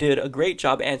she did a great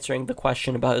job answering the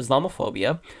question about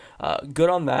Islamophobia. Good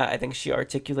on that. I think she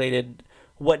articulated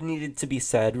what needed to be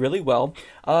said really well.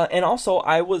 And also,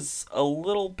 I was a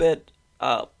little bit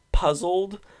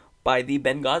puzzled by the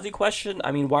Benghazi question.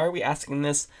 I mean, why are we asking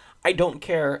this? I don't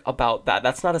care about that.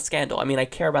 That's not a scandal. I mean, I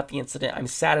care about the incident. I'm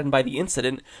saddened by the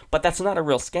incident, but that's not a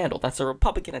real scandal. That's a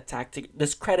Republican attack to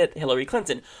discredit Hillary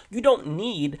Clinton. You don't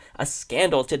need a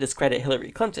scandal to discredit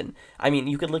Hillary Clinton. I mean,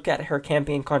 you could look at her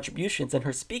campaign contributions and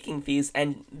her speaking fees,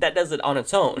 and that does it on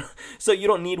its own. So you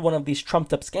don't need one of these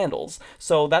trumped up scandals.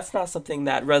 So that's not something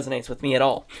that resonates with me at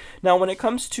all. Now, when it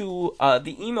comes to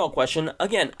the email question,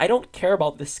 again, I don't care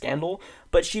about this scandal,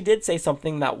 but she did say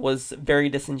something that was very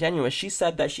disingenuous. She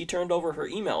said that she turned over her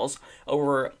emails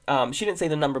over, she didn't say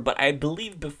the number, but I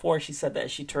believe before she said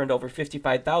that she turned over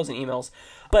 55,000 emails.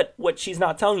 But what she's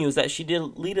not telling you is that she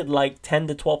deleted like 10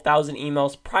 to 12,000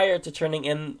 emails prior to turning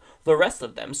in the rest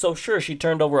of them. So sure, she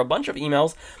turned over a bunch of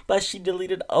emails, but she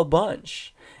deleted a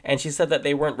bunch. And she said that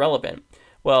they weren't relevant.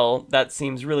 Well, that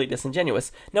seems really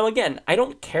disingenuous. Now again, I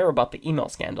don't care about the email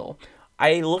scandal.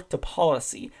 I look to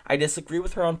policy. I disagree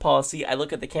with her on policy. I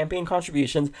look at the campaign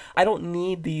contributions. I don't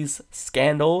need these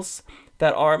scandals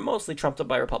that are mostly trumped up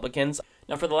by Republicans.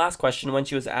 Now, for the last question, when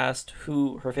she was asked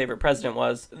who her favorite president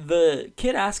was, the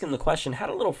kid asking the question had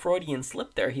a little Freudian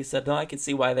slip there. He said, no, I could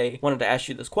see why they wanted to ask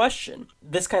you this question.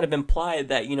 This kind of implied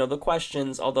that, you know, the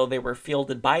questions, although they were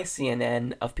fielded by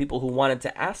CNN of people who wanted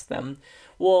to ask them,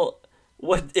 well,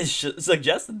 what is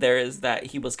suggested there is that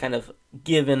he was kind of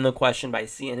given the question by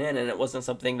CNN and it wasn't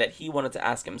something that he wanted to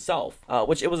ask himself,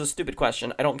 which it was a stupid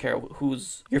question. I don't care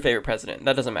who's your favorite president.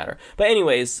 That doesn't matter. But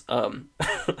anyways,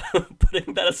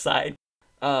 putting that aside,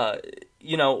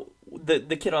 you know,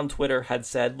 the kid on Twitter had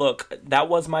said, look, that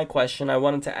was my question. I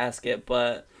wanted to ask it,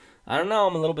 but I don't know.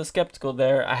 I'm a little bit skeptical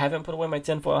there. I haven't put away my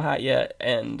tinfoil hat yet.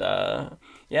 And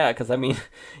yeah, because I mean,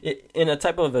 in a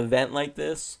type of event like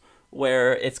this,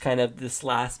 where it's kind of this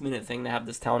last-minute thing to have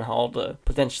this town hall to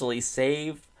potentially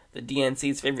save the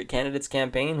DNC's favorite candidate's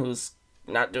campaign, who's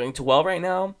not doing too well right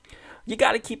now, you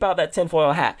got to keep out that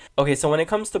tinfoil hat. Okay, so when it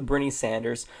comes to Bernie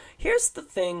Sanders, here's the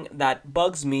thing that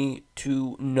bugs me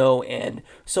to no end.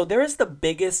 So there is the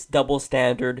biggest double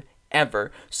standard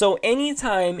ever. So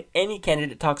anytime any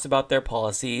candidate talks about their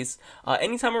policies,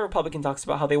 anytime a Republican talks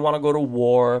about how they want to go to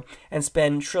war and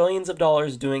spend trillions of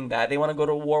dollars doing that, they want to go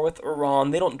to war with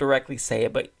Iran, they don't directly say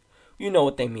it, but you know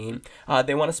what they mean.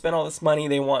 They want to spend all this money,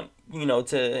 they want, you know,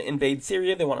 to invade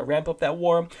Syria, they want to ramp up that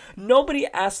war. Nobody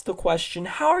asks the question,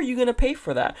 how are you going to pay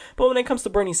for that? But when it comes to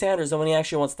Bernie Sanders, and when he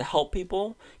actually wants to help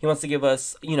people, he wants to give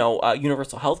us, you know,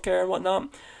 universal health care and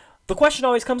whatnot, the question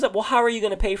always comes up, well, how are you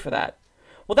going to pay for that?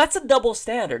 Well, that's a double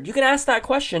standard. You can ask that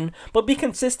question, but be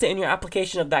consistent in your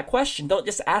application of that question. Don't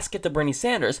just ask it to Bernie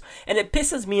Sanders. And it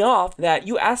pisses me off that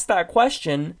you ask that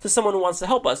question to someone who wants to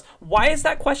help us. Why is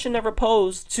that question never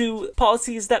posed to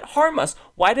policies that harm us?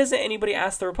 Why doesn't anybody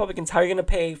ask the Republicans how you're going to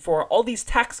pay for all these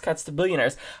tax cuts to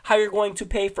billionaires? How you're going to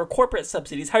pay for corporate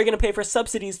subsidies? How you're going to pay for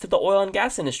subsidies to the oil and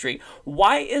gas industry?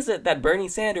 Why is it that Bernie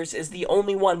Sanders is the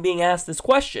only one being asked this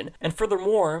question? And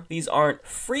furthermore, these aren't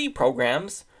free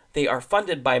programs. they are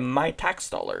funded by my tax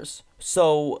dollars.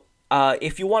 So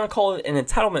if you want to call it an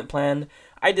entitlement plan,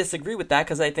 I disagree with that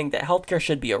because I think that healthcare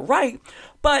should be a right,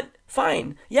 but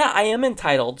fine. Yeah, I am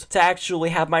entitled to actually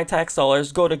have my tax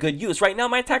dollars go to good use. Right now,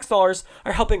 my tax dollars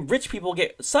are helping rich people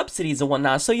get subsidies and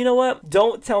whatnot. So you know what?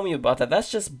 Don't tell me about that. That's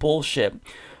just bullshit.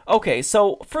 Okay,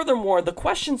 so furthermore, the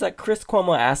questions that Chris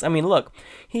Cuomo asked, I mean, look,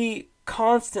 he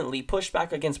constantly pushed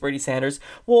back against Bernie Sanders.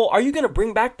 Well, are you going to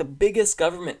bring back the biggest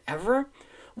government ever?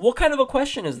 What kind of a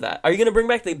question is that? Are you going to bring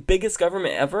back the biggest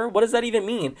government ever? What does that even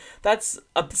mean? That's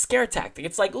a scare tactic.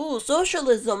 It's like, ooh,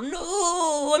 socialism.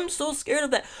 No, I'm so scared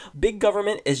of that. Big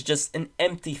government is just an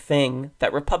empty thing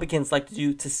that Republicans like to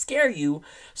do to scare you,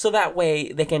 so that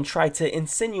way they can try to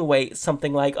insinuate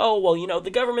something like, oh, well, you know, the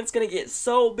government's going to get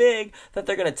so big that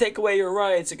they're going to take away your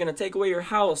rights, they're going to take away your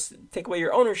house, take away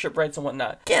your ownership rights and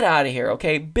whatnot. Get out of here,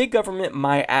 okay? Big government,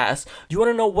 my ass. You want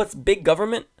to know what's big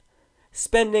government?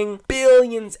 Spending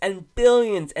billions and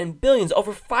billions and billions,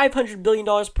 over $500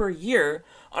 billion per year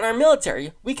on our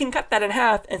military. We can cut that in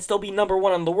half and still be number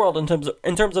one in the world in terms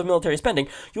of military spending.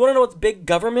 You want to know what's big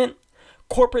government?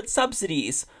 Corporate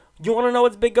subsidies. You want to know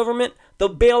what's big government? The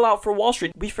bailout for Wall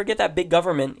Street. We forget that big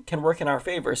government can work in our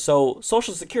favor. So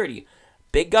Social Security,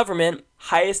 big government,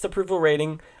 highest approval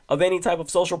rating of any type of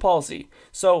social policy.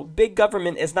 So big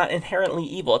government is not inherently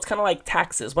evil. It's kind of like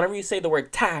taxes. Whenever you say the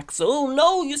word tax, oh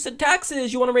no, you said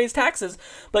taxes, you want to raise taxes,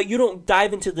 but you don't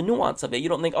dive into the nuance of it. You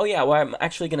don't think, oh yeah, well, I'm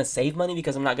actually going to save money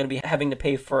because I'm not going to be having to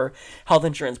pay for health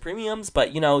insurance premiums,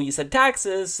 but you know, you said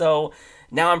taxes, so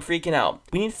now I'm freaking out.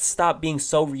 We need to stop being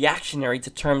so reactionary to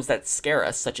terms that scare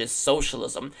us, such as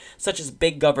socialism, such as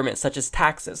big government, such as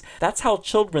taxes. That's how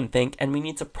children think, and we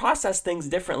need to process things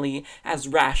differently as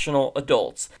rational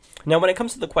adults. Now, when it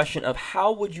comes to the question of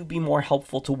how would you be more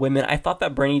helpful to women, I thought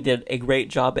that Bernie did a great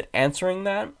job at answering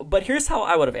that, but here's how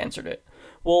I would have answered it.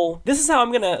 Well, this is how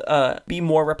I'm going to be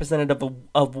more representative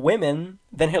of women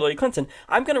than Hillary Clinton.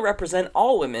 I'm going to represent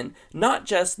all women, not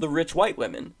just the rich white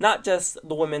women, not just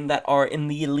the women that are in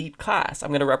the elite class. I'm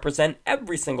going to represent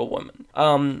every single woman.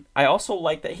 I also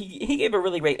like that he gave a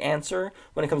really great answer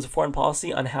when it comes to foreign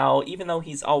policy on how, even though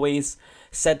he's always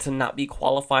said to not be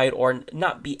qualified or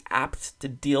not be apt to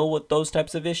deal with those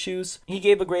types of issues, he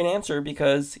gave a great answer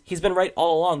because he's been right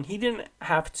all along. He didn't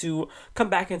have to come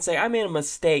back and say, I made a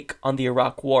mistake on the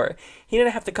Iraq War. He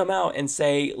didn't have to come out and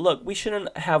say, look, we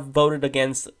shouldn't have voted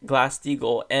against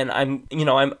Glass-Steagall, and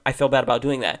I feel bad about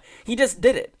doing that. He just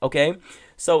did it, okay?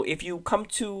 So if you come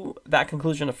to that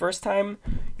conclusion the first time,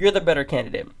 you're the better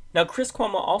candidate. Now, Chris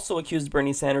Cuomo also accused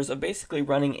Bernie Sanders of basically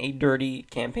running a dirty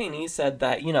campaign. He said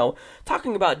that,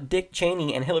 talking about Dick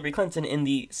Cheney and Hillary Clinton in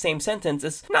the same sentence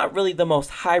is not really the most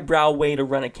highbrow way to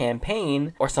run a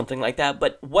campaign or something like that.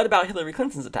 But what about Hillary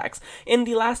Clinton's attacks? In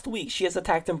the last week, she has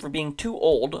attacked him for being too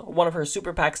old. One of her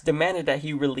super PACs demanded that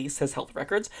he release his health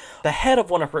records. The head of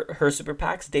one of her super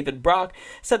PACs, David Brock,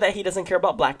 said that he doesn't care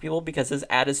about black people because his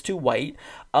ad is too white.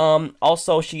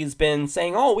 Also, she's been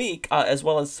saying all week, as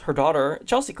well as her daughter,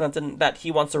 Chelsea Clinton, that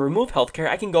he wants to remove healthcare.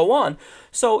 I can go on.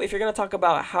 So if you're going to talk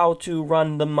about how to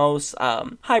run the most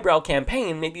highbrow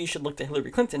campaign, maybe you should look to Hillary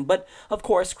Clinton. But of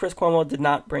course, Chris Cuomo did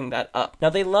not bring that up.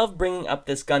 Now, they love bringing up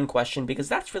this gun question because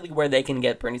that's really where they can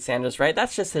get Bernie Sanders, right?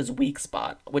 That's just his weak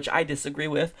spot, which I disagree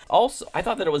with. Also, I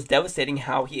thought that it was devastating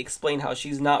how he explained how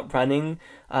she's not running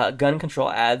gun control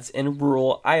ads in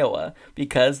rural Iowa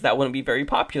because that wouldn't be very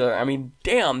popular. I mean,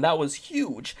 damn, that was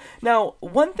huge. Now,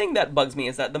 one thing that bugs me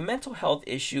is that the mental health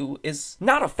issue is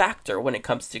not a factor when it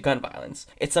comes to gun violence.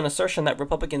 It's an assertion that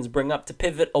Republicans bring up to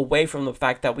pivot away from the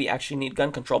fact that we actually need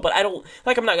gun control. But I'm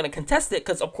not going to contest it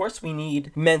because, of course, we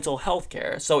need mental health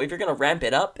care. So if you're going to ramp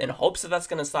it up in hopes that that's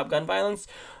going to stop gun violence,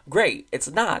 great. It's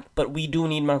not, but we do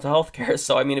need mental health care.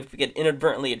 So, I mean, if we could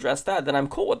inadvertently address that, then I'm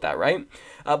cool with that, right?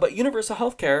 But universal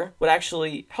health care would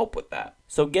actually help with that.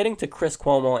 So getting to Chris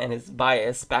Cuomo and his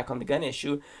bias back on the gun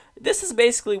issue, this is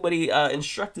basically what he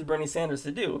instructed Bernie Sanders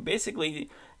to do. Basically,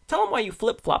 tell him why you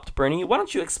flip-flopped, Bernie. Why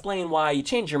don't you explain why you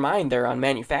changed your mind there on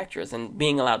manufacturers and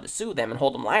being allowed to sue them and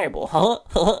hold them liable?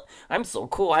 I'm so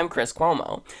cool. I'm Chris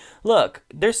Cuomo. Look,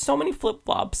 there's so many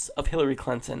flip-flops of Hillary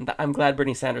Clinton that I'm glad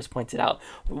Bernie Sanders pointed out.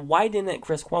 Why didn't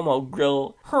Chris Cuomo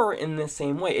grill her in the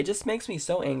same way? It just makes me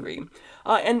so angry.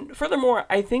 And furthermore,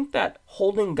 I think that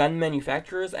holding gun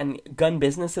manufacturers and gun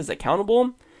businesses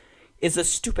accountable is a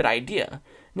stupid idea.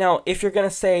 Now, if you're going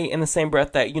to say in the same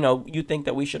breath that, you think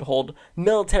that we should hold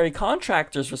military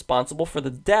contractors responsible for the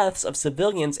deaths of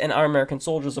civilians and our American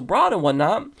soldiers abroad and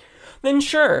whatnot, then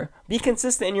sure, be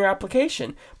consistent in your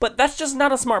application. But that's just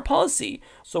not a smart policy.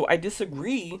 So I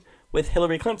disagree with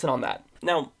Hillary Clinton on that.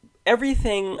 Now,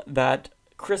 everything that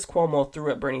Chris Cuomo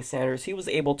threw at Bernie Sanders, he was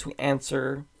able to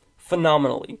answer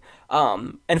phenomenally.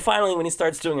 And finally, when he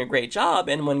starts doing a great job,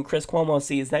 and when Chris Cuomo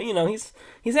sees that,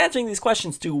 he's answering these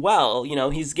questions too well,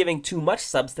 he's giving too much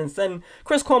substance, then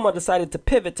Chris Cuomo decided to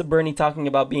pivot to Bernie talking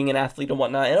about being an athlete and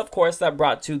whatnot, and of course that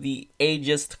brought to the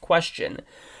ageist question.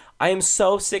 I am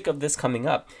so sick of this coming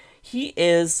up. He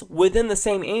is within the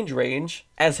same age range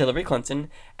as Hillary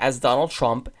Clinton, as Donald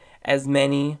Trump, as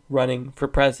many running for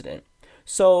president.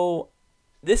 So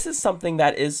this is something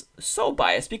that is so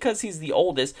biased because he's the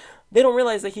oldest. They don't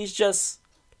realize that he's just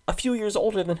a few years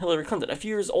older than Hillary Clinton, a few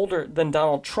years older than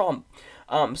Donald Trump.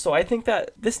 So I think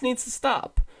that this needs to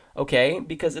stop, okay?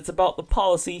 Because it's about the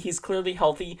policy. He's clearly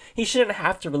healthy. He shouldn't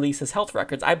have to release his health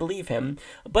records. I believe him.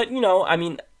 But,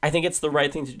 I think it's the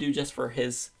right thing to do just for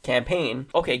his campaign.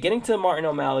 Okay, getting to Martin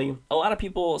O'Malley. A lot of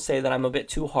people say that I'm a bit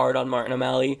too hard on Martin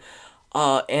O'Malley.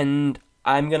 And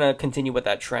I'm going to continue with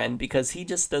that trend because he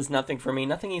just does nothing for me.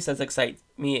 Nothing he says excites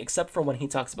me except for when he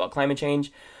talks about climate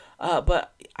change.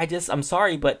 But I'm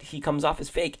sorry, but he comes off as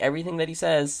fake. Everything that he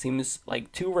says seems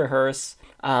like too rehearsed.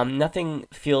 Nothing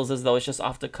feels as though it's just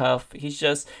off the cuff. He's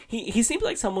just, he seems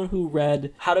like someone who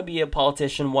read How to Be a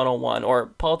Politician 101 or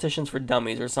Politicians for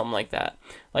Dummies or something like that.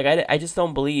 Like, I just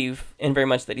don't believe in very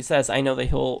much that he says. I know that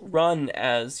he'll run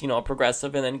as, a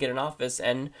progressive and then get in office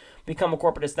and become a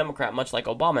corporatist Democrat, much like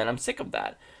Obama, and I'm sick of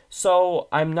that. So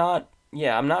I'm not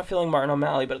feeling Martin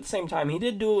O'Malley, but at the same time, he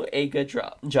did do a good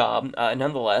job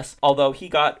nonetheless, although he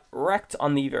got wrecked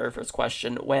on the very first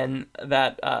question when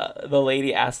the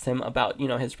lady asked him about,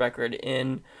 his record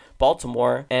in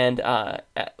Baltimore and,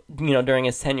 during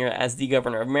his tenure as the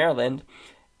governor of Maryland,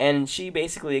 and she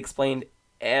basically explained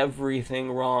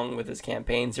everything wrong with his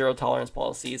campaign, zero tolerance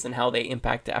policies, and how they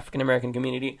impact the African American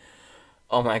community.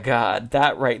 Oh my God,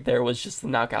 that right there was just a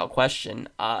knockout question.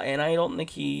 And I don't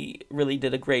think he really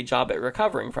did a great job at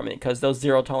recovering from it because those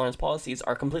zero tolerance policies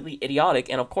are completely idiotic.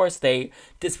 And of course, they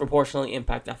disproportionately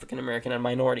impact African American and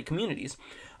minority communities.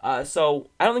 So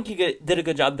I don't think he did a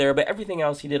good job there, but everything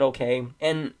else he did okay.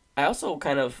 And I also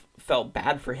kind of felt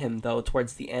bad for him, though,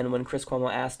 towards the end when Chris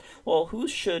Cuomo asked, well, who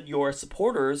should your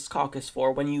supporters caucus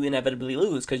for when you inevitably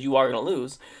lose? Because you are going to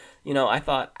lose. I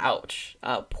thought, ouch,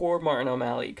 poor Martin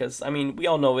O'Malley, because, we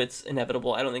all know it's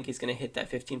inevitable. I don't think he's going to hit that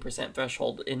 15%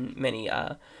 threshold in many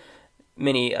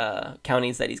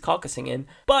counties that he's caucusing in.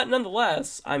 But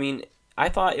nonetheless, I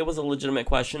thought it was a legitimate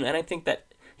question, and I think that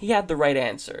he had the right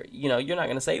answer. You're not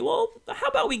going to say, well, how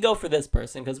about we go for this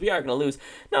person, because we are going to lose.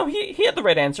 No, he had the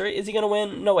right answer. Is he going to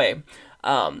win? No way.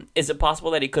 Is it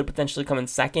possible that he could potentially come in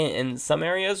second in some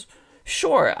areas?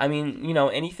 Sure,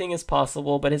 anything is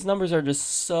possible, but his numbers are just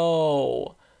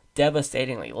so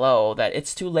devastatingly low that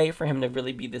it's too late for him to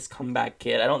really be this comeback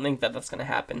kid. I don't think that that's going to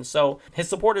happen. So his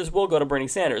supporters will go to Bernie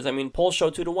Sanders. Polls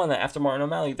show 2-1 that after Martin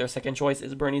O'Malley, their second choice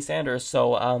is Bernie Sanders.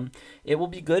 So it will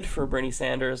be good for Bernie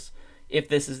Sanders if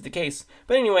this is the case.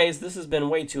 But anyways, this has been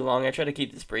way too long. I try to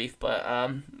keep this brief, but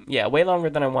way longer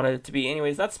than I wanted it to be.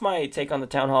 Anyways, that's my take on the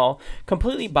town hall.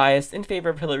 Completely biased in favor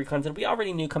of Hillary Clinton. We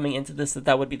already knew coming into this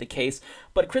that would be the case,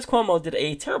 but Chris Cuomo did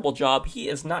a terrible job. He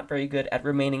is not very good at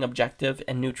remaining objective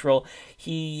and neutral.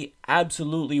 He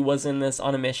absolutely was in this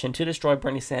on a mission to destroy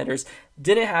Bernie Sanders.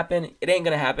 Didn't happen. It ain't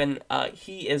gonna happen.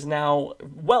 He is now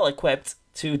well equipped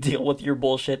to deal with your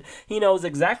bullshit. He knows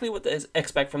exactly what to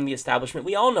expect from the establishment.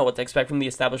 We all know what to expect from the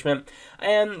establishment.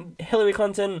 And Hillary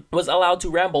Clinton was allowed to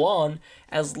ramble on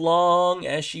as long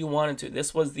as she wanted to.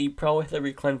 This was the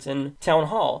pro-Hillary Clinton town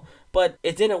hall. But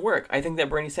it didn't work. I think that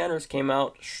Bernie Sanders came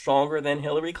out stronger than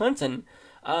Hillary Clinton.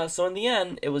 So in the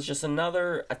end, it was just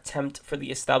another attempt for the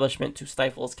establishment to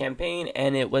stifle his campaign,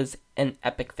 and it was an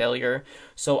epic failure.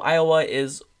 So Iowa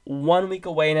is 1 week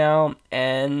away now,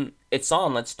 and it's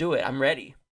on. Let's do it. I'm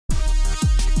ready.